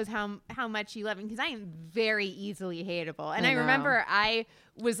really shows how much you love me because I am very easily hateable. And I remember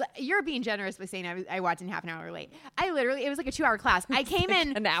you're being generous by saying I walked in half an hour late. It was like a 2-hour class. I came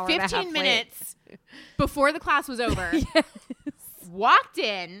in an hour and a half 15 minutes before the class was over. Yes. Walked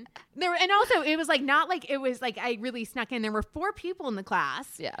in and also it was I really snuck in. There were 4 people in the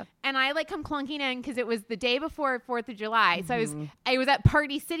class. Yeah. And I come clunking in because it was the day before 4th of July. So I was at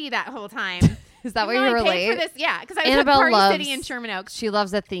Party City that whole time. Is that why Even you though were I paid late? for this, yeah, because I was Annabelle at Party loves, City in Sherman Oaks. She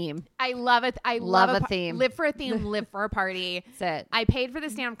loves a theme. I love it. I Love love a theme. Live for a theme. Live for a party. That's it. I paid for the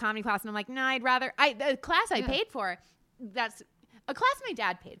stand-up comedy class, and I'm like, no, I'd rather the class I paid for. That's a class my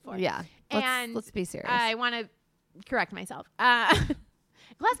dad paid for. Yeah. Let's be serious. I want to correct myself. Class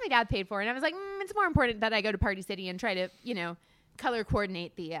my dad paid for, and I was like, it's more important that I go to Party City and try to, color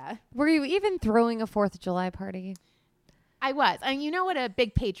coordinate the. Were you even throwing a 4th of July party? I was, and you know what a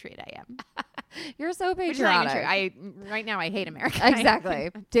big patriot I am. You're so Which is not patriotic. even true. Right now I hate America.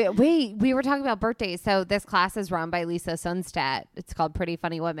 Exactly. Wait, we were talking about birthdays. So this class is run by Lisa Sundstedt. It's called Pretty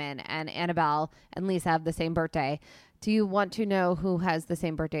Funny Women, and Annabelle and Lisa have the same birthday. Do you want to know who has the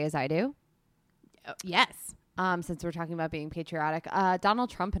same birthday as I do? Yes. Since we're talking about being patriotic, Donald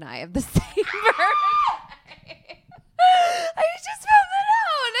Trump and I have the same birthday. I just found that out.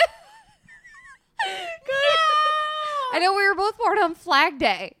 I know we were both born on Flag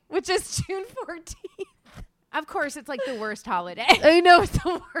Day, which is June 14th. Of course, it's the worst holiday. I know it's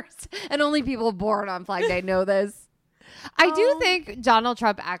the worst. And only people born on Flag Day know this. I do think Donald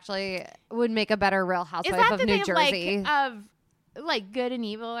Trump actually would make a better Real Is Housewife that of the New thing Jersey. of like good and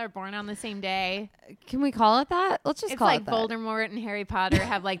evil are born on the same day. Can we call it that? Let's just It's call like it that. Voldemort and Harry Potter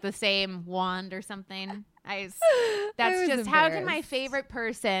have like the same wand or something. That's was just how can my embarrassed. favorite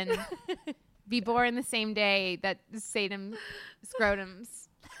person be born the same day that Satan scrotums?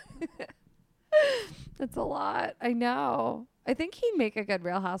 That's a lot. I know. I think he'd make a good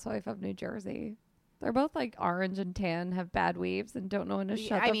Real Housewife of New Jersey. They're both like orange and tan, have bad weaves, and don't know when to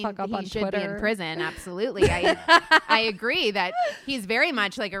shut the fuck up he on should Twitter. be in prison. Absolutely, I agree that he's very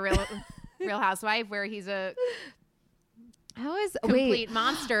much like a real housewife, where he's a How is complete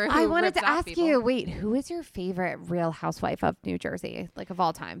monster. Who I wanted rips to off ask people. you. Wait, who is your favorite Real Housewife of New Jersey, like of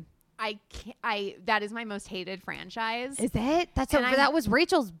all time? That is my most hated franchise. Is it? That's And that was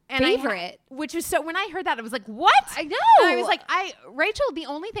Rachel's And favorite. which was so when I heard that I was like, what? I know. And I was like, Rachel, the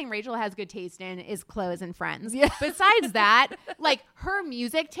only thing Rachel has good taste in is clothes and friends. Yeah. Besides that, like her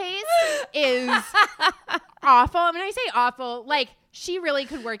music taste is awful. I mean, I say awful, like she really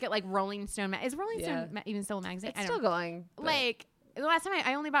could work at like Rolling Stone. Is Rolling Yeah. Stone even still a magazine? It's I still don't know. going. but- Like the last time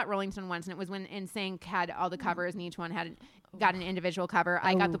I only bought Rolling Stone once, and it was when NSYNC had all the covers, and each one got an individual cover.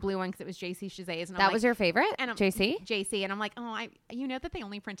 I got the blue one because it was JC Chazé's, and I'm that like, was your favorite, and JC? JC, and I'm like, you know that they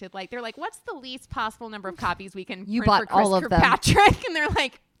only printed like they're like, what's the least possible number of copies we can You print bought for Chris all of them. Kirkpatrick? And they're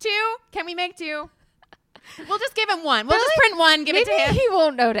like, 2? Can we make 2? We'll just give him one. We'll just print one, give it to him. He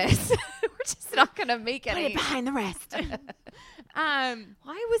won't notice. We're just not gonna make Put any. it behind the rest. Why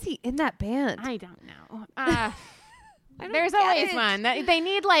was he in that band? I don't know. don't There's get always it. one. They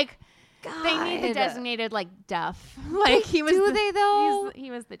need like they need the God. designated like Duff. Like he was. Do they though?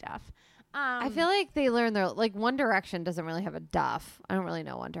 He was the Duff. I feel like they learn their like One Direction doesn't really have a Duff. I don't really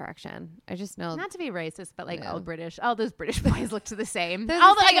know One Direction. I just know Not to be racist, but like Yeah. all those British boys look to the same. They're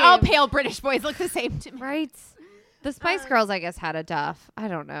All the like all same. pale British boys look the same to me. right. The Spice Girls, I guess, had a Duff. I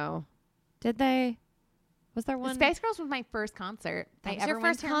don't know. Did they? Was there The one? Spice Girls was my first concert. That I was ever your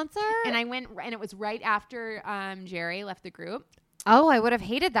went first to. concert? And I went, and it was right after Jerry left the group. Oh, I would have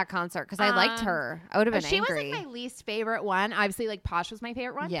hated that concert because I liked her. I would have been She angry. wasn't my least favorite one. Obviously, like Posh was my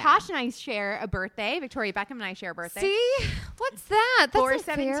favorite one. Yeah. Posh and I share a birthday. Victoria Beckham and I share a birthday. See, what's that? That's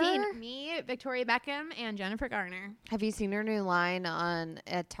not 4/17. fair. Me, Victoria Beckham, and Jennifer Garner. Have you seen her new line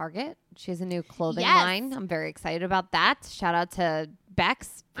at Target? She has a new clothing Yes. line. I'm very excited about that. Shout out to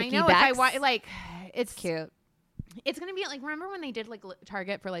Bex. I Vicky know. Bex. If I want, like, it's Cute. It's gonna be like, remember when they did like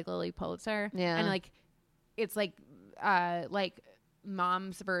Target for like Lily Pulitzer? Yeah. And like, it's like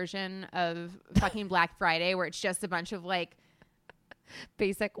mom's version of fucking Black Friday, where it's just a bunch of like,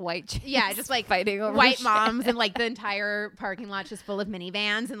 Basic white chicks yeah, just like fighting over white shit. moms, and like the entire parking lot just full of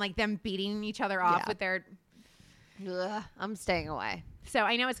minivans, and like them beating each other off Yeah. with their. Ugh, I'm staying away. So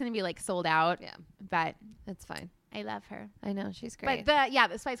I know it's gonna be like sold out. Yeah. But It's fine. I love her. I know she's great. But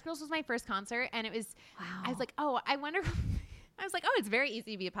the Spice Girls was my first concert, and it was. Wow. I was like, oh, I wonder. I was like, oh, it's very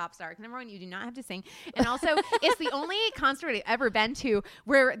easy to be a pop star. 'Cause number one, you do not have to sing, and also it's the only concert I've ever been to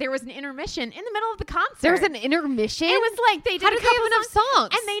where there was an intermission in the middle of the concert. there was an intermission. It was like they did. How a did they couple have enough songs?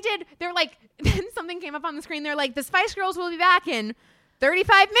 And they did. They're like, then something came up on the screen. They're like, the Spice Girls will be back in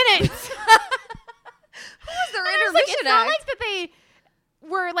 35 minutes. Who was their And I was like, intermission it's not act? like that they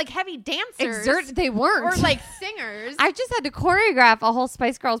were like heavy dancers. They weren't. or like singers. I just had to choreograph a whole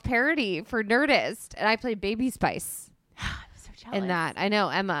Spice Girls parody for Nerdist, and I played Baby Spice so jealous. in that. I know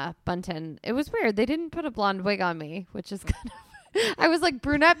Emma Bunton. It was weird. They didn't put a blonde wig on me, which is kind of. I was like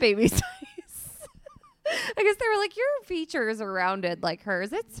brunette Baby Spice. I guess they were like, your features are rounded like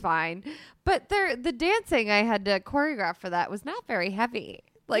hers. It's fine. But the dancing I had to choreograph for that was not very heavy.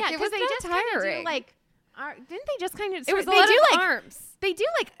 Like yeah, it was they not just kinda tiring. do like. Didn't they just kind of? it was a they lot do of like arms. they do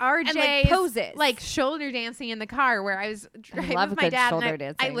like RJ And, like, poses. like shoulder dancing in the car. Where I was driving love with a my good dad, shoulder and I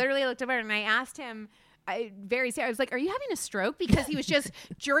dancing. literally looked over and I asked him. I was like, "Are you having a stroke?" Because he was just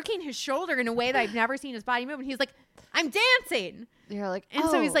jerking his shoulder in a way that I've never seen his body move. And he's like, "I'm dancing," You're like, and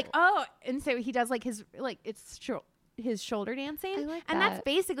so he's like, oh. "Oh," and so he does like his his shoulder dancing. I like and that's that.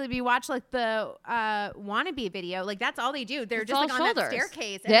 basically if you watch like the wannabe video, like that's all they do. They're It's just all like on that shoulders.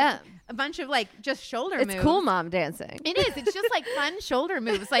 staircase. And Yeah. it's a bunch of like just shoulder It's moves. cool mom dancing. It is. It's just like fun shoulder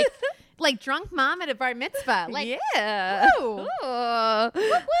moves, like drunk mom at a bar mitzvah. Like, yeah. woo. Ooh.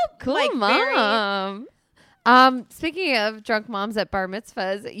 Cool Like, very- mom. Speaking of drunk moms at bar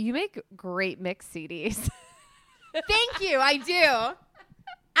mitzvahs, you make great mix CDs. Thank you. I do.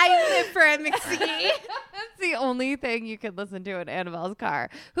 I live for a mix CD. That's the only thing you could listen to in Annabelle's car.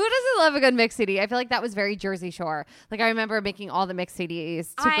 Who doesn't love a good mix CD? I feel like that was very Jersey Shore. Like I remember making all the mix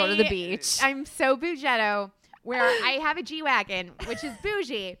CDs to go to the beach. I'm so bougetto where I have a G-Wagon, which is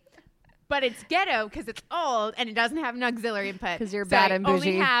bougie, but it's ghetto because it's old and it doesn't have an auxiliary input. 'Cause you're So bad I and only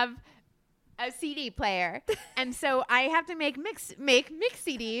bougie. have a CD player. And so I have to make mix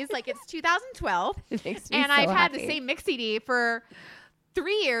CDs like it's 2012. It makes me And so I've had happy. the same mix CD for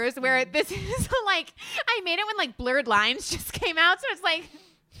 3 years where this is like, I made it when like Blurred Lines just came out. So it's like,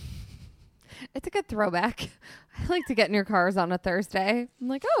 It's a good throwback. I like to get in your cars on a Thursday. I'm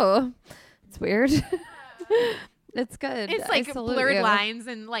like, oh, it's weird. It's good. it's I like salute Blurred you. Lines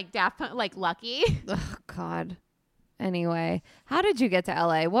and like Daft Punk, like Lucky. Oh, God. Anyway, how did you get to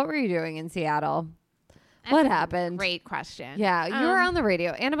LA? What were you doing in Seattle? What happened? Great question. Yeah, you were on the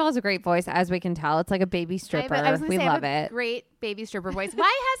radio. Annabelle's a great voice, as we can tell. It's like a baby stripper. I was gonna We say, I love have a it. Great baby stripper voice.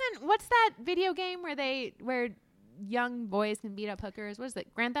 What's that video game where young boys can beat up hookers? What is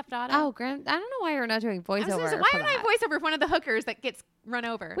it? Grand Theft Auto? Oh, Grant, I don't know why you're not doing I was voiceover. gonna say, why for don't I that. voiceover for one of the hookers that gets run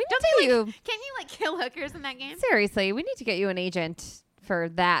over? We Don't need they to like? you. Can you like kill hookers in that game? Seriously, we need to get you an agent for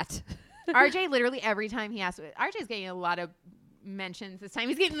that. RJ literally every time he asks, RJ's getting a lot of mentions this time.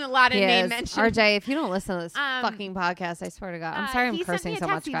 He's getting a lot of He name is. mentions. RJ, if you don't listen to this Um, fucking podcast, I swear to God. I'm sorry I'm he sent me cursing a so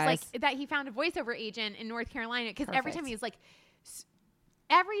text. much, He guys. was like that he found a voiceover agent in North Carolina because every Perfect. time he's like,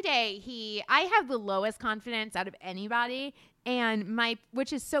 every day I have the lowest confidence out of anybody, and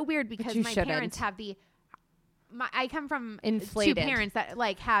which is so weird because you my shouldn't. parents have I come from Inflated. two parents that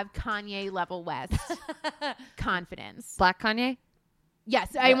like have Kanye level West confidence. Black Kanye?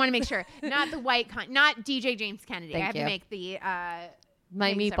 Yes, I want to make sure not the white, not DJ James Kennedy. Thank I have you. to make the.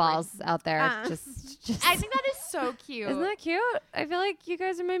 My Make meatballs out there. Just I think that is so cute. Isn't that cute? I feel like you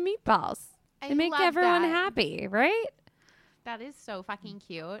guys are my meatballs. I They make love everyone that. happy, right? That is so fucking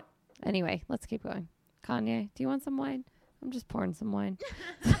cute. Anyway, let's keep going. Kanye, do you want some wine? I'm just pouring some wine.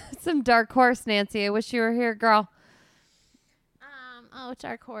 Some Dark Horse, Nancy. I wish you were here, girl.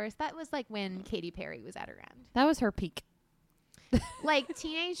 Dark Horse. That was like when Katy Perry was at her end. That was her peak. Like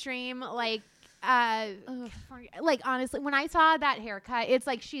Teenage Dream, like honestly, when I saw that haircut, it's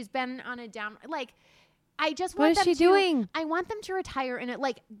like she's been on a down. Like, I just What want is them she to, doing? I want them to retire and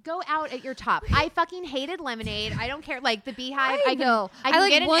go out at your top. I fucking hated Lemonade. I don't care. Like the Beehive, I know. I I can like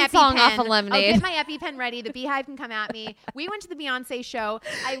get an one song off EpiPen. of Lemonade. I'll get my EpiPen ready. The Beehive can come at me. We went to the Beyonce show.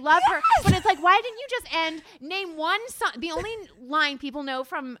 I love her, but it's like, why didn't you just end? Name one song. The only line people know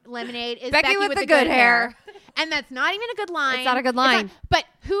from Lemonade is Becky with with the good hair. and that's not even a good line. It's not a good line. But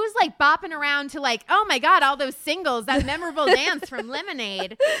who's like bopping around to like, oh my God, all those singles, that memorable dance from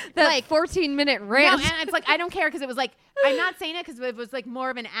Lemonade. That like 14-minute no, rant. and it's like, I don't care because it was like, I'm not saying it because it was like more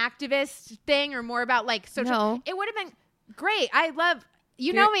of an activist thing or more about like social. No. It would have been great. I love,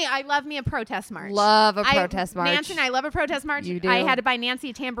 you know me, I love me a protest march. Love a protest march. Nancy and I love a protest march. You do. I had to buy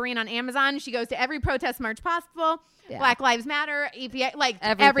Nancy a tambourine on Amazon. She goes to every protest march possible. Yeah. Black Lives Matter, EPA, like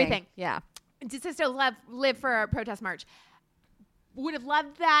Everything. everything. Yeah. Just to still live for a protest march. Would have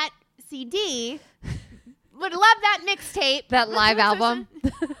loved that CD. Would have loved that mixtape. That live album.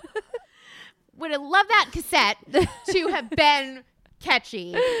 Would have loved that cassette to have been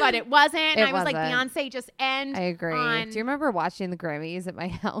catchy, but it wasn't. And It I was like, wasn't. Beyonce, just end. I agree. on- Do you remember watching the Grammys at my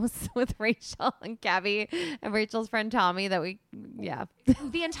house with Rachel and Gabby and Rachel's friend Tommy yeah.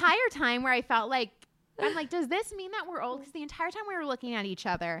 the entire time where I felt like, I'm like, does this mean that we're old? Because the entire time we were looking at each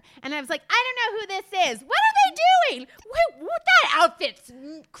other, and I was like, I don't know who this is. What are they doing? That outfit's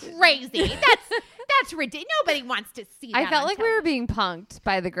crazy. That's ridiculous. Nobody wants to see that. I felt on like we television. were being punked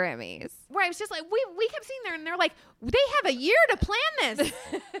by the Grammys. Where I was just like, we kept sitting there, and they're like, they have a year to plan this.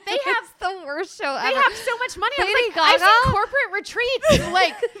 They have the worst show they ever. have so much money. I was Lady like, I've Gaga? seen corporate retreats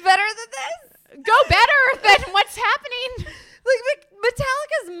like better than this. go better than what's happening. Like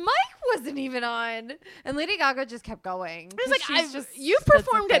Metallica's mic wasn't even on, and Lady Gaga just kept going. It's like She's you've that's the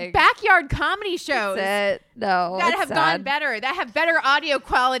performed thing. at backyard comedy shows That's it. No, that it's have sad. gone better, that have better audio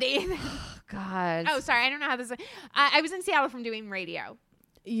quality. God. Oh, sorry, I don't know how this. I was in Seattle from doing radio.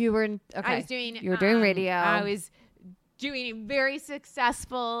 You were okay. I was doing. You were doing radio. I was doing a very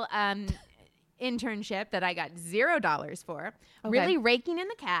successful internship that I got $0 for. Okay. Really raking in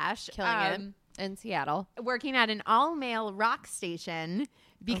the cash, killing it in Seattle. working at an all-male rock station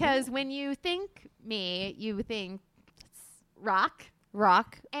because when you think me, you think rock,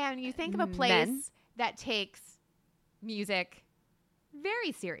 and you think of a place Men. that takes music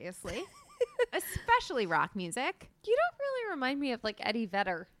very seriously, especially rock music. You don't really remind me of like Eddie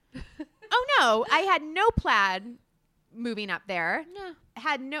Vedder. Oh no, I had no plaid moving up there. No.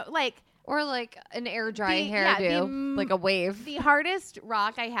 Had no like Or like an air dry yeah, hairdo, like a wave. the hardest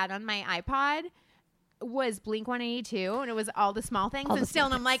rock I had on my iPod was Blink-182, and it was all the small things. All the And still,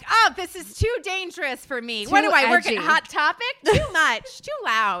 small and I'm like, oh, this is too dangerous for me. Too What do I work edgy. at Hot Topic? Too much, too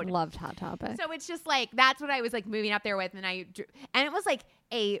loud. Loved Hot Topic. So it's just like that's what I was like moving up there with, and it was like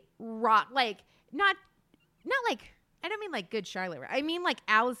a rock, like not like I don't mean like good Charlotte. I mean like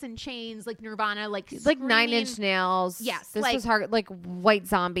Alice in Chains, like Nirvana, like Like Nine screaming. Inch Nails. Yes, This like- was hard. Like White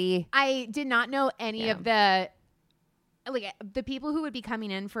Zombie. I did not know any Yeah. of the people who would be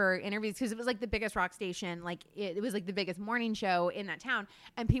coming in for interviews, because it was like the biggest rock station, like it was like the biggest morning show in that town,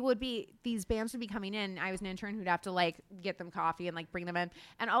 and these bands would be coming in. I was an intern who'd have to like get them coffee and like bring them in,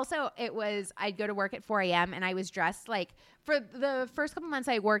 and also I'd go to work at 4 a.m. and I was dressed like, for the first couple months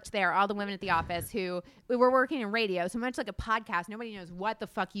I worked there, all the women at the office who we were working in radio, so much like a podcast, nobody knows what the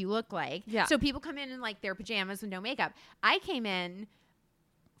fuck you look like. Yeah. So people come in like their pajamas with no makeup. I came in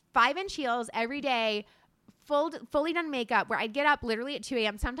 5-inch heels every day, fully done makeup, where I'd get up literally at 2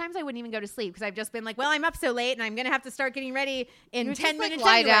 a.m. Sometimes I wouldn't even go to sleep because I've just been like, well, I'm up so late and I'm going to have to start getting ready in You 10 just, minutes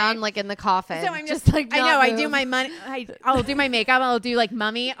lie anyway. down like in the coffin. So I'm just like I know, not I do move. my money. I'll do my makeup. I'll do like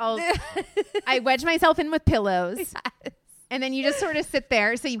mummy. I wedge myself in with pillows. And then you just sort of sit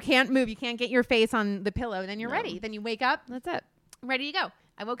there. So you can't move. You can't get your face on the pillow. Then you're ready. Then you wake up, That's it. ready to go.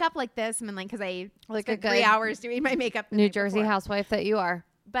 I woke up like this. And then because I Like spent a 3 good hours doing my makeup. the New night Jersey before. housewife that you are.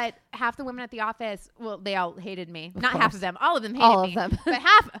 But half the women at the office, well, they all hated me. Not course. half of them. All of them hated All me. of them. But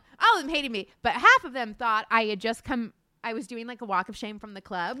all of them hated me. But half of them thought I had just come. I was doing like a walk of shame from the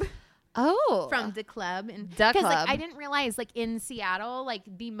club. Oh. From the club. And Da because like club. I didn't realize like in Seattle, like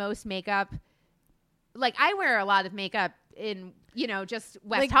the most makeup, like I wear a lot of makeup in, just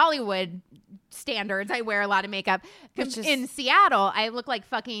West Like- Hollywood standards. I wear a lot of makeup. Which is- In Seattle, I look like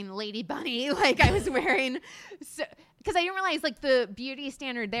fucking Lady Bunny. Like I was wearing, because I didn't realize like the beauty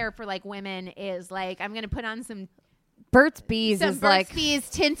standard there for like women is like, I'm going to put on some Burt's Bees is Burt's like Bees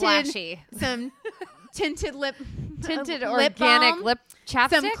tinted, flashy. some tinted Tinted lip organic balm, lip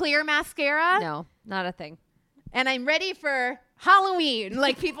chapstick. some clear mascara. No, not a thing. And I'm ready for Halloween.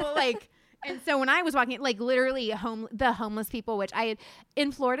 Like people like, and so when I was walking, like literally the homeless people, which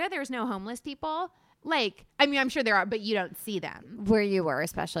in Florida, there's no homeless people. Like, I mean, I'm sure there are, but you don't see them. Where you were,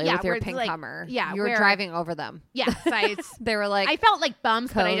 especially Yeah, with your where it's pink like- Hummer. yeah, You were where- driving over them. Yes, They were like I felt like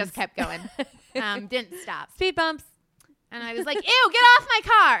bumps, but I just cones. kept going. Didn't stop. speed bumps. And I was like, ew, get off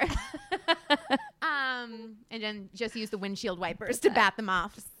my car. And then just use the windshield wipers to bat them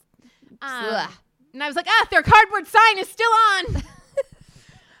off. Ugh. And I was like, their cardboard sign is still on.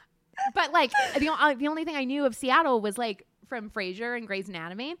 But like the only thing I knew of Seattle was like from Frasier and Grey's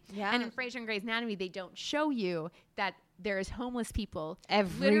Anatomy. Yeah. And in Frasier and Grey's Anatomy, they don't show you that there's homeless people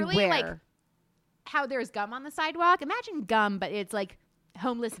Everywhere. Literally, like how there's gum on the sidewalk. Imagine gum, but it's like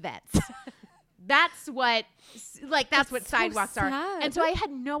homeless vets. That's what so sidewalks are. sad. And so I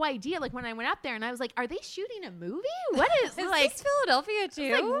had no idea. Like when I went up there, and I was like, "Are they shooting a movie? What is, is like?" this Philadelphia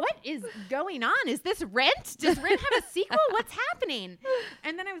too? Like, what is going on? Is this Rent? Does Rent have a sequel? What's happening?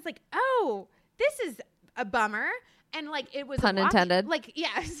 And then I was like, oh, this is a bummer. And like, it was Pun a walk- intended. Like,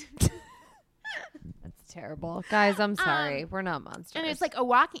 yes. That's terrible. Guys, I'm sorry. We're not monsters. And it's like a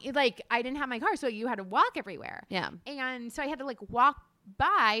walking, like I didn't have my car, so you had to walk everywhere. yeah. And so I had to like walk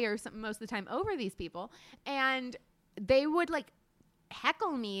by or something most of the time over these people. And they would like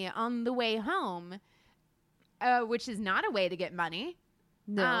heckle me on the way home, which is not a way to get money.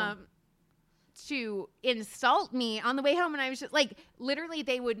 No. To insult me on the way home. And I was just like, literally,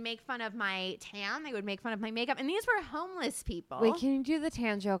 they would make fun of my tan. They would make fun of my makeup. And these were homeless people. Wait, can you do the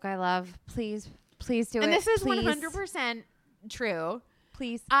tan joke I love? Please do it. and this is Please. 100% true.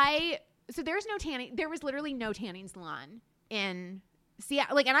 Please. So there's no tanning. There was literally no tanning salon in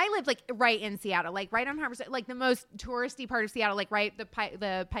Seattle. Like, and I lived like right in Seattle, like right on Harbor, like the most touristy part of Seattle, like right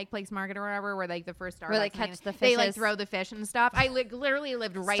the Pike Place Market or whatever, where like the first Starbucks. Where they and catch the They like fishes. throw the fish and stuff. I literally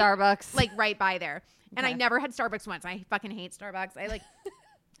lived right, Starbucks. like right by there, and I Okay. never had Starbucks once. I fucking hate Starbucks. I like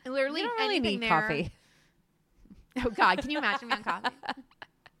literally you don't really anything need there. coffee. Oh God, can you imagine me on coffee?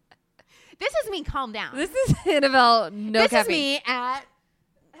 This is me. Calm down. This is Annabelle. No This caffeine. is me at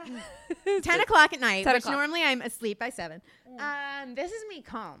 10 o'clock at night, 10 which o'clock. normally I'm asleep by 7. This is me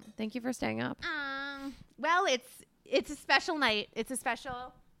calm. Thank you for staying up. Well, it's a special night. It's a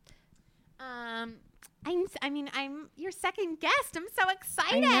special. I'm your second guest. I'm so I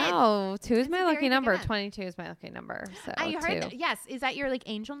excited. know. 2 is It's my a lucky very number. good event. 22 is my lucky number. So I heard 2. that, yes. Is that your like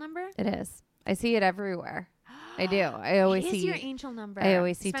angel number? It is. I see it everywhere. I do. I always It is see. your angel number. I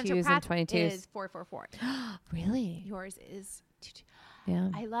always see Spencer 2s and Pratt's 22s. Is 444. Really? Yours is 22. Yeah.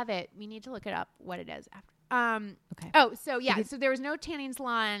 I love it. We need to look it up what it is after. Okay. Oh, so yeah, so there was no tanning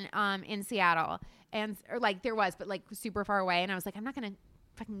salon in Seattle, and or like there was, but like super far away. And I was like, I'm not gonna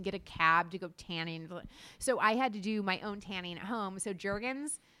fucking get a cab to go tanning. So I had to do my own tanning at home. So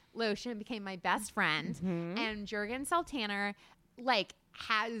Jergens lotion became my best friend, and Jergens Self Tanner like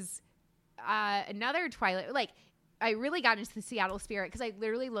has another Twilight like. I really got into the Seattle spirit because I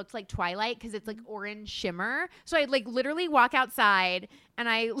literally looked like Twilight because it's like orange shimmer. So I'd like literally walk outside and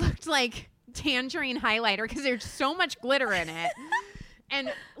I looked like tangerine highlighter because there's so much glitter in it. And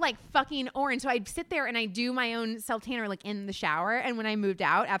like fucking orange. So I'd sit there and I do my own self tanner like in the shower. And when I moved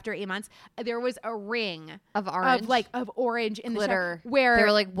out after 8 months, there was a ring of orange, of orange in glitter. The shower. Where they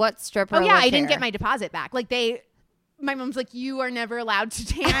were like, "What stripper?" Oh yeah, I here? didn't get my deposit back. Like my mom's like, "You are never allowed to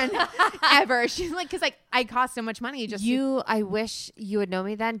tan ever." She's like, "Cause like I cost so much money." I wish you would know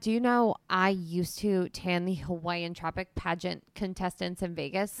me then. Do you know I used to tan the Hawaiian Tropic pageant contestants in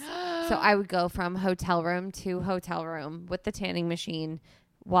Vegas? So I would go from hotel room to hotel room with the tanning machine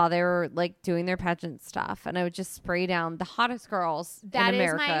while they were like doing their pageant stuff, and I would just spray down the hottest girls in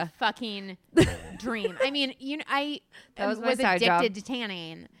America. That is my fucking dream. I mean, I was addicted job. to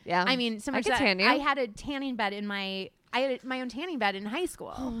tanning. Yeah, I mean, so much I could that tan you. I had a tanning bed I had my own tanning bed in high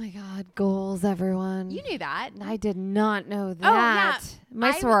school. Oh my God, goals, everyone! You knew that. I did not know that. Oh, yeah.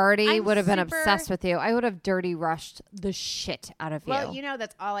 My sorority I'm would have been super- obsessed with you. I would have dirty rushed the shit out of you. Well, you know,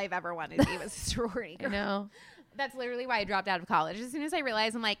 that's all I've ever wanted to be was a sorority I girl. know. That's literally why I dropped out of college. As soon as I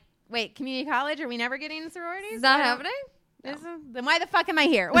realized, I'm like, wait, community college? Are we never getting sororities? Is that No. happening? Then why the fuck am I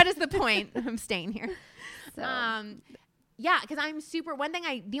here? What is the point? I'm staying here. So. Yeah, because I'm super.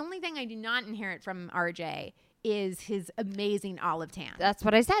 The only thing I do not inherit from RJ is his amazing olive tan. That's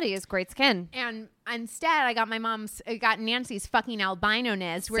what I said. He has great skin. And instead, I got Nancy's fucking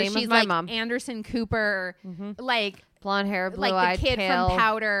albino-ness, where Same with she's my like mom. Anderson Cooper, like Blonde hair, blue-eyed, the kid pale. from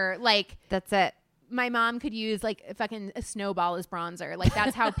Powder. Like That's it. my mom could use like a snowball as bronzer. Like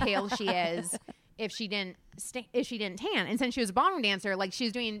that's how pale she is if she didn't tan. And since she was a ballroom dancer, like she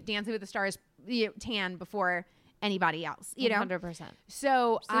was doing Dancing with the Stars tan before anybody else. You know, 100%.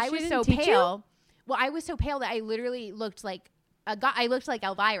 So I she was didn't so teach you? pale. Well, I was so pale that I literally looked like I looked like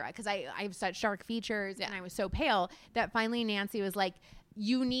Elvira because I have such shark features and I was so pale that finally Nancy was like,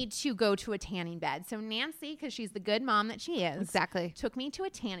 "You need to go to a tanning bed." So Nancy, because she's the good mom that she is, Exactly. took me to a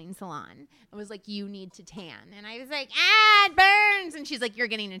tanning salon and was like, "You need to tan," and I was like, "Ah, it burns," and she's like, "You're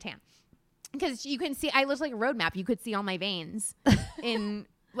getting a tan," because you can see I looked like a road map. You could see all my veins in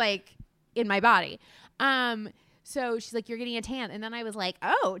my body. So she's like, "You're getting a tan." And then I was like,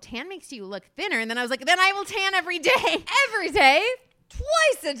 "Oh, tan makes you look thinner." And then I was like, "Then I will tan every day." Every day?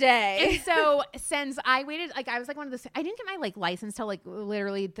 Twice a day. And so since I waited, like I was like one of the, I didn't get my like license till like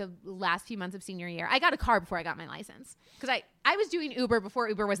literally the last few months of senior year. I got a car before I got my license because I was doing Uber before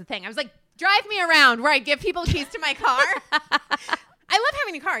Uber was a thing. I was like, drive me around where I give people keys to my car. I love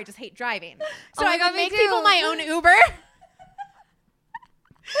having a car. I just hate driving. So Oh my I God, would me make too. people my own Uber.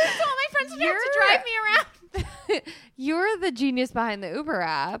 So all my friends would have to drive me around. You're the genius behind the Uber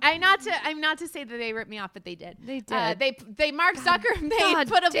app. I'm not to say that they ripped me off, but they did. They did. They Mark Zuckerberg. They God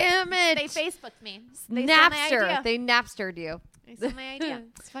put a damn it. They Facebooked me. They stole my Napster. idea. They Napstered you. They stole my idea.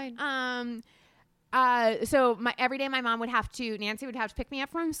 It's fine. So every day my mom Nancy would have to pick me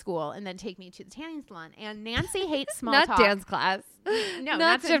up from school and then take me to the tanning salon. And Nancy hates small Not talk. dance class. No,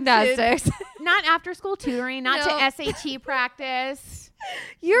 not to- gymnastics. not after school tutoring, not No. to SAT practice.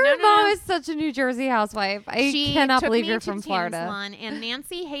 Your No, mom no. is such a New Jersey housewife. I She cannot took believe me you're to from the tanning Florida. salon, and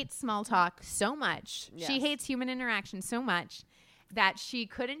Nancy hates small talk so much. She Yes. hates human interaction so much that she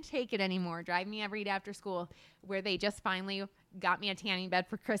couldn't take it anymore. Drive me every day after school, where they just finally got me a tanning bed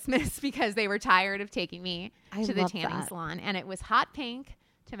for Christmas because they were tired of taking me I to the love tanning that. salon, and it was hot pink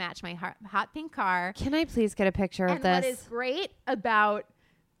to match my hot pink car. Can I please get a picture of And what this? is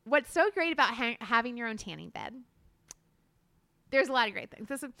what's so great about having your own tanning bed? There's a lot of great things.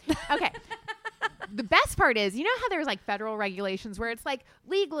 Okay. The best part is, you know how there's like federal regulations where it's like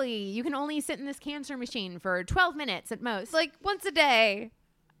legally you can only sit in this cancer machine for 12 minutes at most. Like once a day.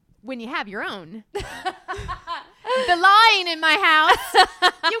 When you have your own. The law ain't in my house.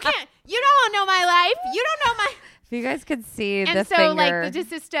 You don't know my life. You don't know my. If you guys could see And the so finger like the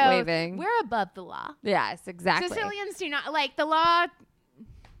DeSisto, waving. we're above the law. Yes, exactly. Sicilians do not like the law.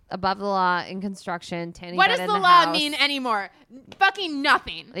 Above the law in construction, tanning What bed does in the law house. mean anymore? Fucking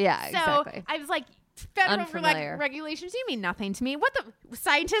nothing. Yeah, so exactly. I was like, federal Unfamiliar. regulations, you mean nothing to me. What the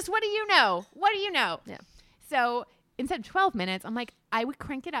scientists? What do you know? What do you know? Yeah. So instead of 12 minutes, I'm like, I would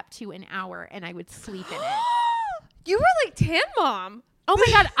crank it up to an hour and I would sleep in it. You were like tan mom. Oh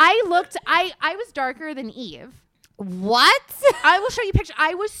my God. I was darker than Eve. What? I will show you pictures.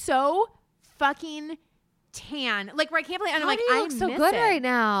 I was so fucking tan. Like, where I can't believe it. And I'm How like, do you I look so miss good it. right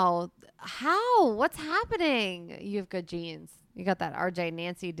now? How? What's happening? You have good genes. You got that RJ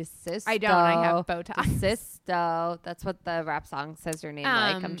Nancy DeSisto. I don't. I have Botox. DeSisto. That's what the rap song says your name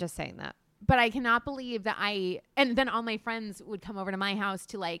like. I'm just saying that. But I cannot believe that and then all my friends would come over to my house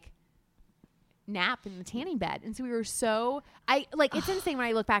to like nap in the tanning bed. And so we were it's insane when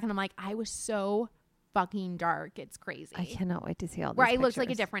I look back and I'm like, I was so fucking dark. It's crazy. I cannot wait to see all these where I pictures. looked like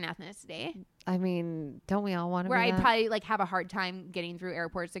a different ethnicity. I mean, don't we all want to Where be I'd that? probably like have a hard time getting through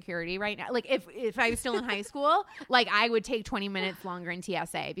airport security right now. Like if I was still in high school, like I would take 20 minutes longer in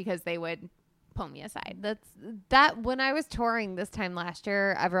TSA because they would pull me aside. That when I was touring this time last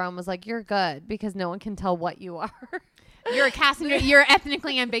year, everyone was like, "You're good," because no one can tell what you are. You're a passenger. You're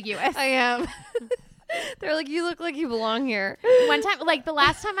ethnically ambiguous. I am. They're like, "You look like you belong here." One time, like the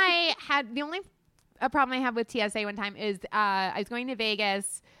last time I had the only problem I have with TSA one time is I was going to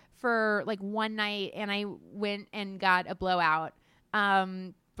Vegas for like one night and I went and got a blowout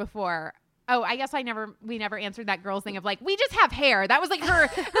before. Oh, I guess we never answered that girl's thing of like, we just have hair. That was like her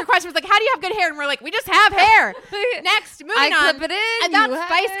question was like, how do you have good hair? And we're like, we just have hair. Next, moving on. I clip it in. And that's you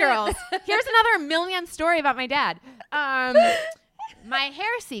Spice have Girls. it. Here's another millionth story about my dad. My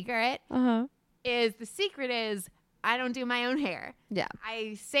hair secret is I don't do my own hair. Yeah.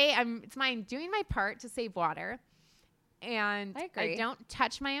 I say it's doing my part to save water. And I agree. I don't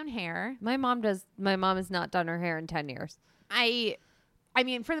touch my own hair. My mom does. My mom has not done her hair in 10 years. I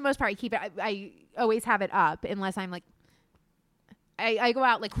mean, for the most part, I keep it. I always have it up unless I'm like, I go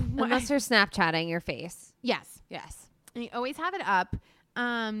out like Unless you're Snapchatting your face. yes, Yes. I always have it up.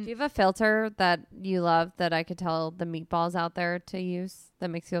 Do you have a filter that you love that I could tell the meatballs out there to use that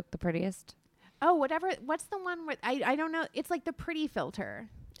makes you look the prettiest? Oh, whatever. What's the one where I don't know? It's like the pretty filter.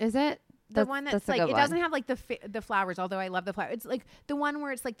 Is it? The one that's a like, good it one. doesn't have like the flowers, although I love the flowers. It's like the one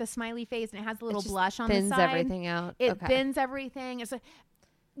where it's like the smiley face and it has a little just blush on the thins side. everything out. It Okay. thins everything. It's like,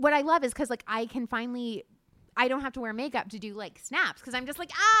 what I love is because like I don't have to wear makeup to do like snaps because I'm just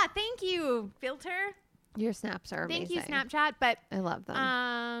like, thank you, filter. Your snaps are amazing. Thank you, Snapchat. But I love them.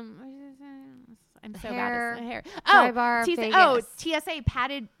 I'm so Hair, bad at the hair. dry bar, Vegas. TSA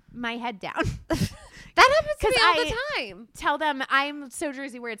patted my head down. That happens to me 'Cause all the time. Tell them I'm so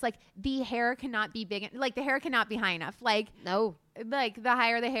Jersey where it's like the hair cannot be big. Like the hair cannot be high enough. Like No. the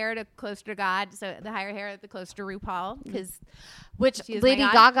higher the hair, the closer to God. So the higher hair, the closer to RuPaul. Because Which she is my Lady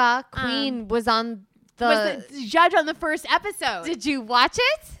God. Gaga, Queen, was on the... was the judge on the first episode. Did you watch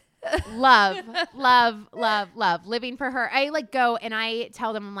it? love living for her. I like go and I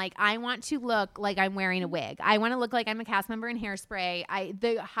tell them I'm like, I want to look like I'm wearing a wig. I want to look like I'm a cast member in Hairspray.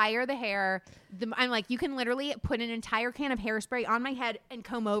 The higher the hair, I'm like, you can literally put an entire can of hairspray on my head and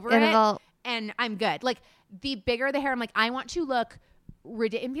comb over And and I'm good. Like the bigger the hair, I'm like, I want to look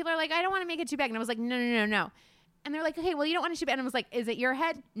ridiculous. And people are like, I don't want to make it too big. And I was like, no. And they're like, okay, well, you don't want it too big. And I was like, is it your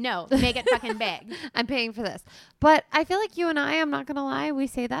head? No, make it fucking big. I'm paying for this. But I feel like you and I'm not going to lie, we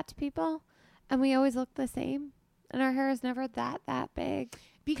say that to people and we always look the same. And our hair is never that big.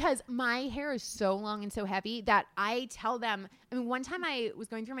 Because my hair is so long and so heavy that I tell them, I mean, one time I was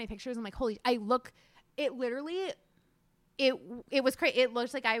going through my pictures, I'm like, holy, it literally, it was crazy. It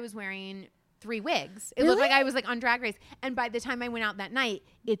looked like I was wearing 3 wigs. It looked Really? like I was like on Drag Race. And by the time I went out that night,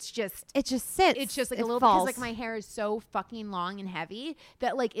 It just sits. it's just like It a little, falls. because like my hair is so fucking long and heavy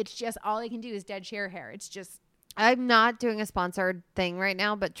that like, it's just, all I can do is dead shear hair. It's just, I'm not doing a sponsored thing right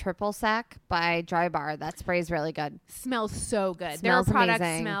now, but Triple Sec by Dry Bar. That spray is really good. smells so good. Smells Their products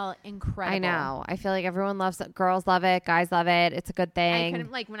amazing. smell incredible. I know. I feel like everyone loves it. Girls love it. Guys love it. It's a good I thing.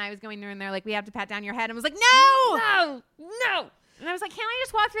 couldn't, like when I was going through and they're like, we have to pat down your head. I was like, no. And I was like, can't I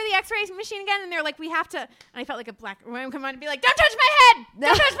just walk through the x-ray machine again? And they're like, we have to. And I felt like a black woman come on and be like, don't touch my head.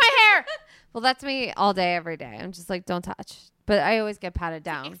 Don't touch my hair. Well, that's me all day, every day. I'm just like, don't touch. But I always get patted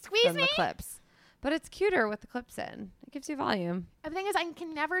down Squeeze from me. the clips. But it's cuter with the clips in. It gives you volume. The thing is, I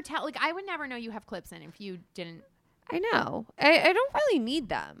can never tell. Like, I would never know you have clips in if you didn't. I know. I don't really need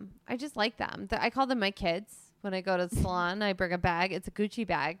them. I just like them. I call them my kids. When I go to the salon, I bring a bag. It's a Gucci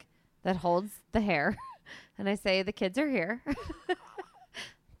bag that holds the hair. And I say, the kids are here.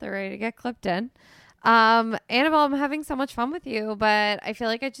 They're ready to get clipped in. Annabelle, I'm having so much fun with you, but I feel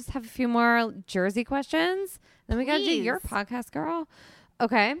like I just have a few more Jersey questions. Then we got to do your Please. podcast, girl.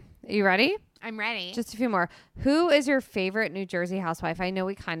 Okay. Are you ready? I'm ready. Just a few more. Who is your favorite New Jersey housewife? I know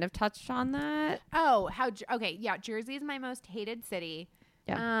we kind of touched on that. Okay. Yeah. Jersey is my most hated city.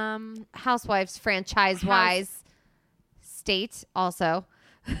 Yeah. Housewives franchise wise. State also.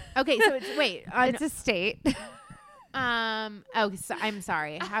 Okay. So it's, wait. It's a state. So, I'm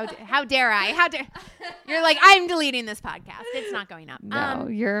sorry. How dare I? You're like, I'm deleting this podcast. It's not going up. No,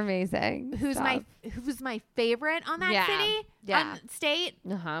 you're amazing. Who's my favorite on that Yeah. city? Yeah. State?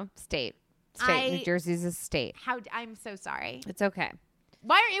 State. New Jersey's a state. I'm so sorry. It's okay.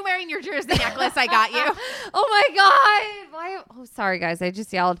 Why aren't you wearing your Jersey necklace I got you? Oh my God. Why? Oh, sorry guys. I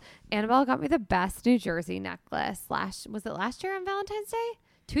just yelled. Annabelle got me the best New Jersey necklace. Was it last year on Valentine's Day?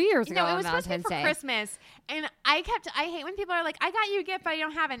 2 years ago No, it on was supposed to be Valentine's for Day. Christmas. And I hate when people are like, I got you a gift, but I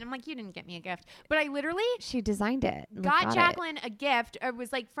don't have it. And I'm like, you didn't get me a gift. But I literally She designed it. and got it. Jacqueline a gift. It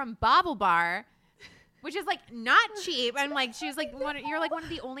was like from Bobble Bar, which is like not cheap. And like, she was like, you're like one of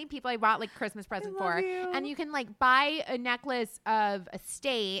the only people I bought like Christmas present for. you. And you can like buy a necklace of a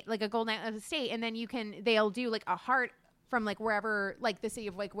state, like a gold necklace of a state. And then they'll do like a heart from like wherever, like the city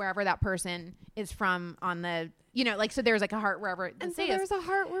of like wherever that person is from on the, you know, like, so there's like a heart wherever the And so state is. there's a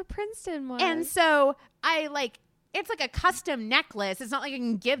heart where Princeton was. And so I like, it's like a custom necklace. It's not like I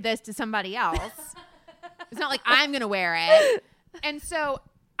can give this to somebody else. It's not like I'm going to wear it. And so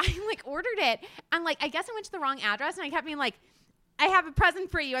I like ordered it. And like, I guess I went to the wrong address and I kept being like, I have a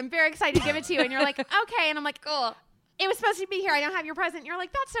present for you. I'm very excited to give it to you. And you're like, okay. And I'm like, cool. It was supposed to be here. I don't have your present. And you're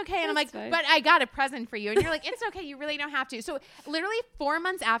like, that's okay. And I'm like, That's fine. but I got a present for you. And you're like, it's okay. You really don't have to. So literally 4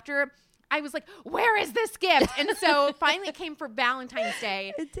 months after, I was like, where is this gift? And so finally it came for Valentine's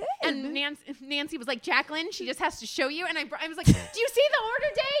Day. It did. And Nancy was like, Jacqueline, she just has to show you. And I was like, do you see the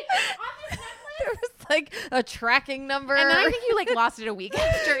order date on this necklace? there was like a tracking number. And then I think you like lost it a week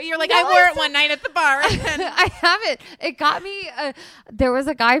after. You're like, No, I wore I it one night at the bar. And I haven't. It got me. There was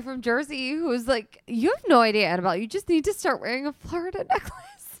a guy from Jersey who was like, "You have no idea, Annabelle. You just need to start wearing a Florida necklace."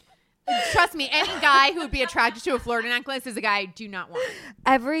 trust me, any guy who would be attracted to a Florida necklace is a guy I do not want.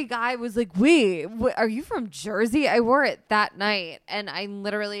 Every guy was like, "Wait, are you from Jersey?" I wore it that night, and I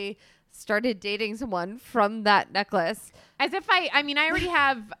literally started dating someone from that necklace. As if I already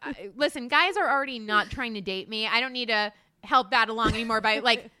have, listen, guys are already not trying to date me. I don't need to help that along anymore by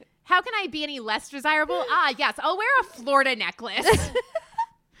like, how can I be any less desirable? Yes, I'll wear a Florida necklace.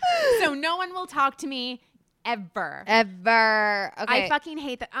 So no one will talk to me ever. Ever. Okay. I fucking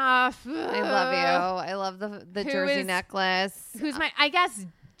hate that. I love you. I love the Who Jersey is- necklace. Who's my, I guess,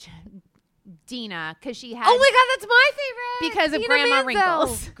 Dina, because she had. Oh my God, that's my favorite. Because of Tina Grandma Manzo.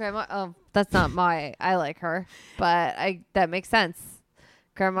 Wrinkles. Grandma. Oh, that's not my. I like her, but that makes sense.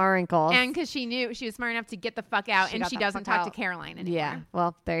 Grandma Wrinkles. And because she knew she was smart enough to get the fuck out, She and got she the doesn't fuck talk to out. Caroline anymore. Yeah.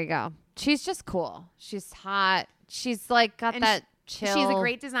 Well, there you go. She's just cool. She's hot. She's like got And that chill. She's a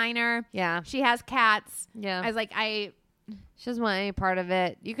great designer. Yeah. She has cats. Yeah. I was like, She doesn't want any part of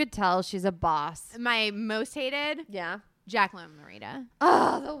it. You could tell she's a boss. my most hated, Yeah. Jacqueline Marita.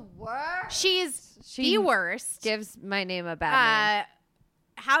 Oh, the worst. She's She the worst. Gives my name a bad name.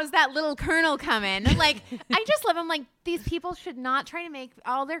 How's that little colonel coming? Like, I just love him. Like, these people should not try to make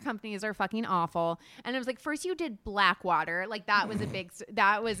all their companies are fucking awful. And it was like, first you did Blackwater. Like, that was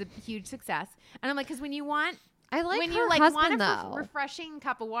a huge success. And I'm like, because when you want, I like when her you like husband want a though. refreshing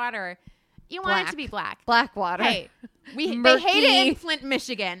cup of water, you want it to be black. Blackwater. Hey, they hate it Murky. in Flint,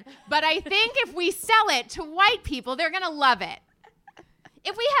 Michigan. But I think if we sell it to white people, they're going to love it.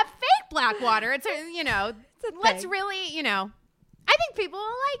 If we have fake Blackwater, it's a let's thing. really, I think people will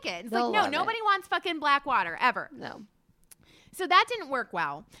like it. It's They'll like, no, love it. nobody wants fucking Blackwater ever. No. So that didn't work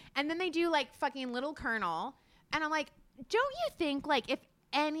well. And then they do like fucking Little Colonel. And I'm like, don't you think like if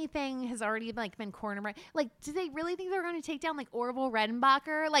anything has already like been cornered, like, do they really think they're going to take down like Orville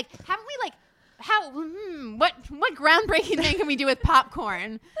Redenbacher? Like, haven't we like, what groundbreaking thing can we do with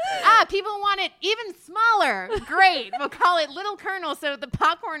popcorn? People want it even smaller. Great. We'll call it Little Colonel. So the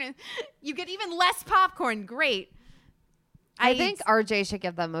popcorn is, you get even less popcorn. Great. I think RJ should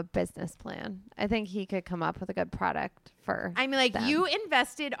give them a business plan. I think he could come up with a good product for. I mean, like, them. you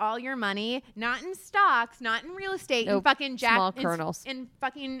invested all your money, not in stocks, not in real estate, Nope. in fucking Small kernels. in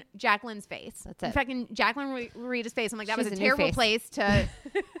fucking Jacqueline's face. That's In it. fucking Jacqueline Rita's face. I'm like, that She's was a a new terrible face. place to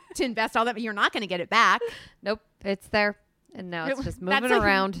invest all that, but you're not going to get it back. Nope, it's there, and now it's just moving That's like-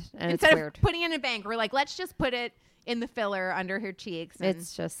 around, and it's Instead weird. of putting it in a bank, we're like, let's just put it in the filler under her cheeks. And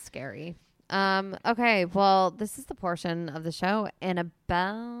It's just scary. Okay, well, this is the portion of the show.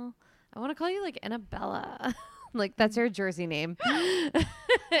 Annabelle. I want to call you like Annabella. Like that's your Jersey name.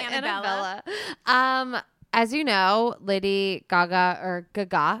 Annabella. As you know, Lady Gaga, or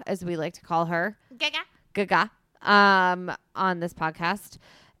Gaga, as we like to call her, Gaga, on this podcast.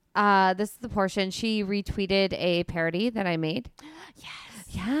 This is the portion. She retweeted a parody that I made.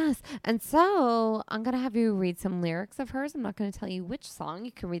 Yes. And so I'm going to have you read some lyrics of hers. I'm not going to tell you which song.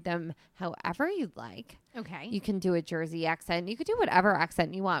 You can read them however you'd like. Okay. You can do a Jersey accent. You could do whatever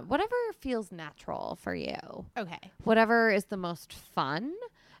accent you want. Whatever feels natural for you. Okay. Whatever is the most fun.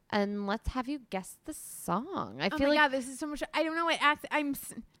 And let's have you guess the song. I Oh feel my like God, this is so much. I don't know what accent.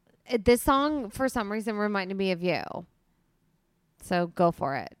 this song, for some reason, reminded me of you. So go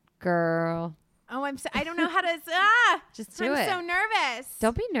for it, girl. I don't know how to. Just do I'm it. so nervous.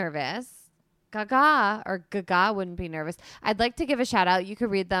 Don't be nervous. Gaga or Gaga wouldn't be nervous. I'd like to give a shout out. You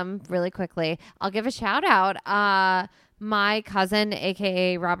could read them really quickly. I'll give a shout out. my cousin,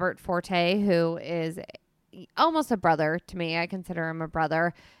 aka Robert Forte, who is almost a brother to me, I consider him a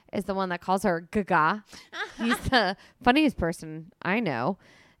brother, is the one that calls her Gaga. He's the funniest person I know.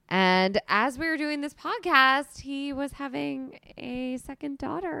 And as we were doing this podcast, he was having a second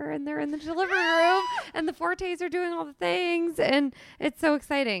daughter and they're in the delivery room and the Fortes are doing all the things and it's so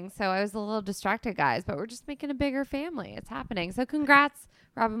exciting. So I was a little distracted, guys, but we're just making a bigger family. It's happening. So congrats,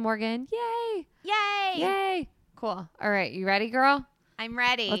 Robin Morgan. Yay. Yay. Yay. Cool. All right. You ready, girl? I'm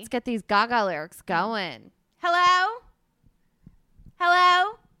ready. Let's get these Gaga lyrics going. Hello?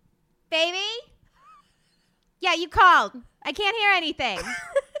 Hello? Baby? Yeah, you called. I can't hear anything.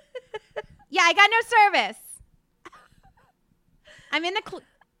 Yeah, I got no service. I'm in the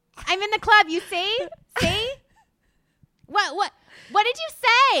club, you see? See? What did you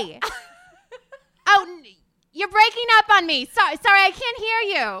say? Oh, you're breaking up on me. Sorry, I can't hear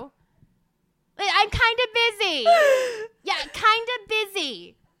you. I'm kind of busy. Yeah, kind of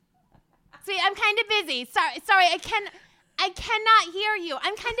busy. See, I'm kind of busy. Sorry, I cannot hear you.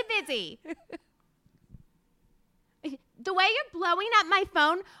 I'm kind of busy. The way you're blowing up my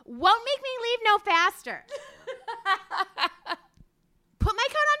phone won't make me leave no faster. Put my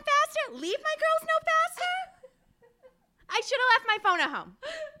coat on faster? Leave my girls no faster? I should have left my phone at home.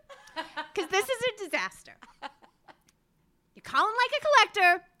 Because this is a disaster. You're calling like a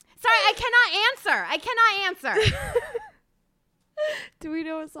collector. Sorry, I cannot answer. Do we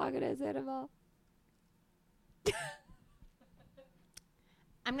know what song it is, Annabelle?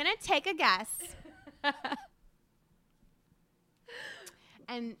 I'm going to take a guess.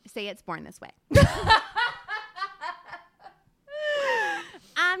 And say it's Born This Way.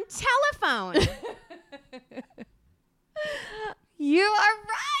 Telephone. You are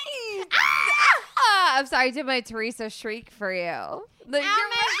right. Ah! I'm sorry, I did my Teresa shriek for you. You're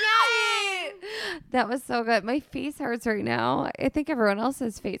right. That was so good. My face hurts right now. I think everyone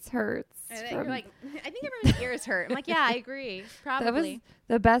else's face hurts. You're like, I think everyone's ears hurt. I'm like, yeah, I agree. Probably. That was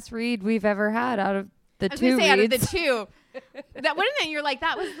the best read we've ever had out of the I was two gonna say reads. out of the two. That wasn't it. You're like,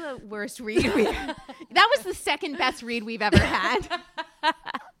 that was the worst read that was the second best read we've ever had.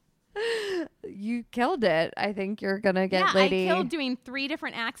 You killed it. I think you're gonna get lady. I killed doing 3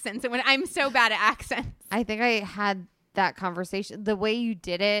 different accents, and when I'm so bad at accents. I think I had that conversation. The way you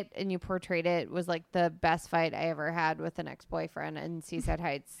did it and you portrayed it was like the best fight I ever had with an ex-boyfriend in Seaside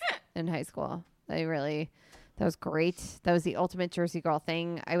Heights in high school. That was great. That was the ultimate Jersey girl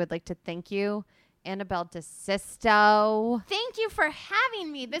thing. I would like to thank you, Annabelle DeSisto. Thank you for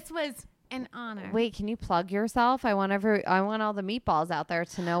having me. This was an honor. Wait, can you plug yourself? I want all the meatballs out there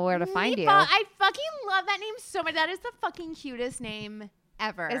to know where to find you. I fucking love that name so much. That is the fucking cutest name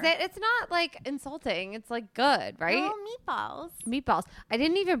ever. Is it? It's not like insulting. It's like good, right? Oh, meatballs. Meatballs. I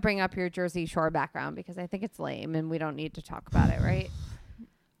didn't even bring up your Jersey Shore background because I think it's lame and we don't need to talk about it, right?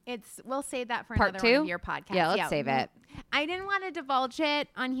 We'll save that for Part another 2? one of your podcast. Yeah, let's save it. I didn't want to divulge it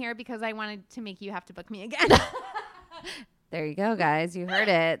on here because I wanted to make you have to book me again. There you go, guys. You heard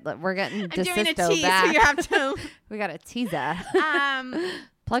it. We're getting I'm doing a DeSisto tease, back. so you have to. We got a teaser.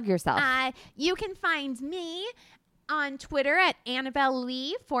 Plug yourself. You can find me on Twitter at Annabelle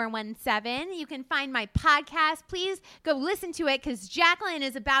Lee 417. You can find my podcast. Please go listen to it because Jacqueline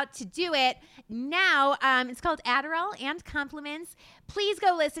is about to do it now. It's called Adderall and Compliments. Please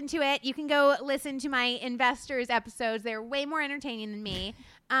go listen to it. You can go listen to my investors episodes. They're way more entertaining than me.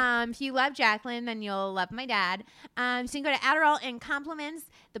 If you love Jacqueline, then you'll love my dad. So you can go to Adderall and Compliments,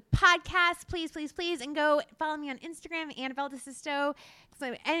 the podcast, please, and go follow me on Instagram, Annabelle DeSisto.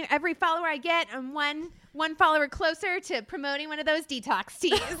 So every follower I get, I'm one follower closer to promoting one of those detox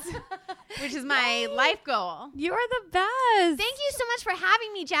teas, which is my life goal. You are the best. Thank you so much for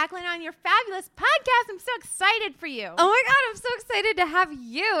having me, Jacqueline, on your fabulous podcast. I'm so excited for you. Oh my God, I'm so excited to have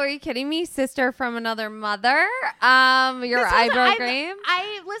you. Are you kidding me? Sister from another mother. Your eyebrow game.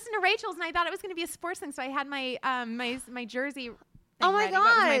 I listened to Rachel's and I thought it was going to be a sports thing, so I had my my jersey. Oh my ready. What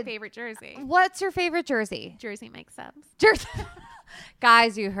was my God. favorite jersey? What's your favorite jersey? Jersey Mike Subs. Jersey.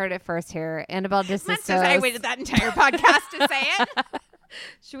 Guys, you heard it first here. Annabelle DeSisto. I waited that entire podcast to say it.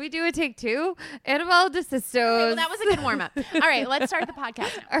 Should we do a take 2? Annabelle DeSisto. Well, that was a good warm up. All right, let's start the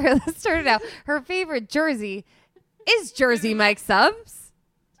podcast now. All right, let's start it out. Her favorite jersey is Jersey Mike Subs.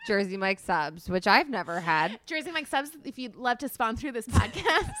 Jersey Mike Subs, which I've never had. Jersey Mike Subs, if you'd love to sponsor this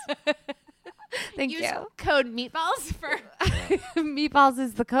podcast, Thank use you. code meatballs for Meatballs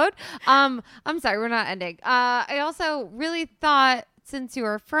is the code. I'm sorry, we're not ending. I also really thought since you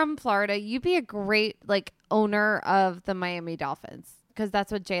are from Florida, you'd be a great owner of the Miami Dolphins because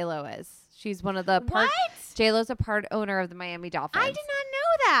that's what J-Lo is. She's one of the part. What? J-Lo's a part owner of the Miami Dolphins. I did not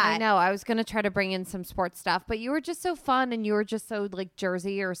know that. I know. I was gonna try to bring in some sports stuff, but you were just so fun and you were just so like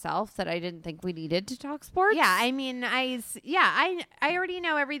Jersey yourself that I didn't think we needed to talk sports. Yeah, I mean, I already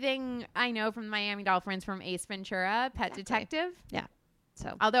know everything I know from the Miami Dolphins from Ace Ventura, Pet Detective. Yeah.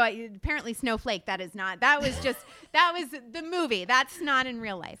 So Although apparently Snowflake, that was the movie. That's not in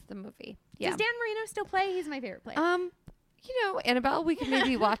real life. the movie. Yeah. Does Dan Marino still play? He's my favorite player. Annabelle, we can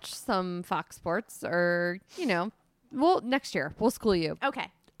maybe watch some Fox Sports or, next year we'll school you. Okay.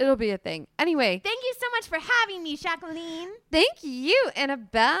 It'll be a thing. Anyway, Thank you so much for having me, Jacqueline. thank you,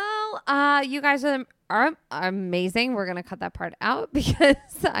 Annabelle. You guys are amazing. We're going to cut that part out because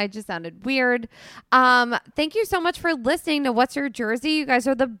I just sounded weird. Thank you so much for listening to What's Your Jersey. You guys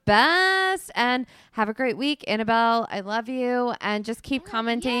are the best. And have a great week. Annabelle, I love you. And just keep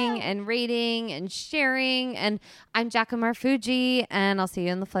commenting and rating and sharing. And I'm Jacqueline Marfuji, and I'll see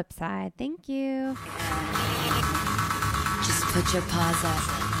you on the flip side. Thank you. Just put your paws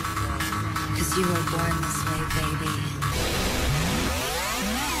up. Cause you were born this way, baby.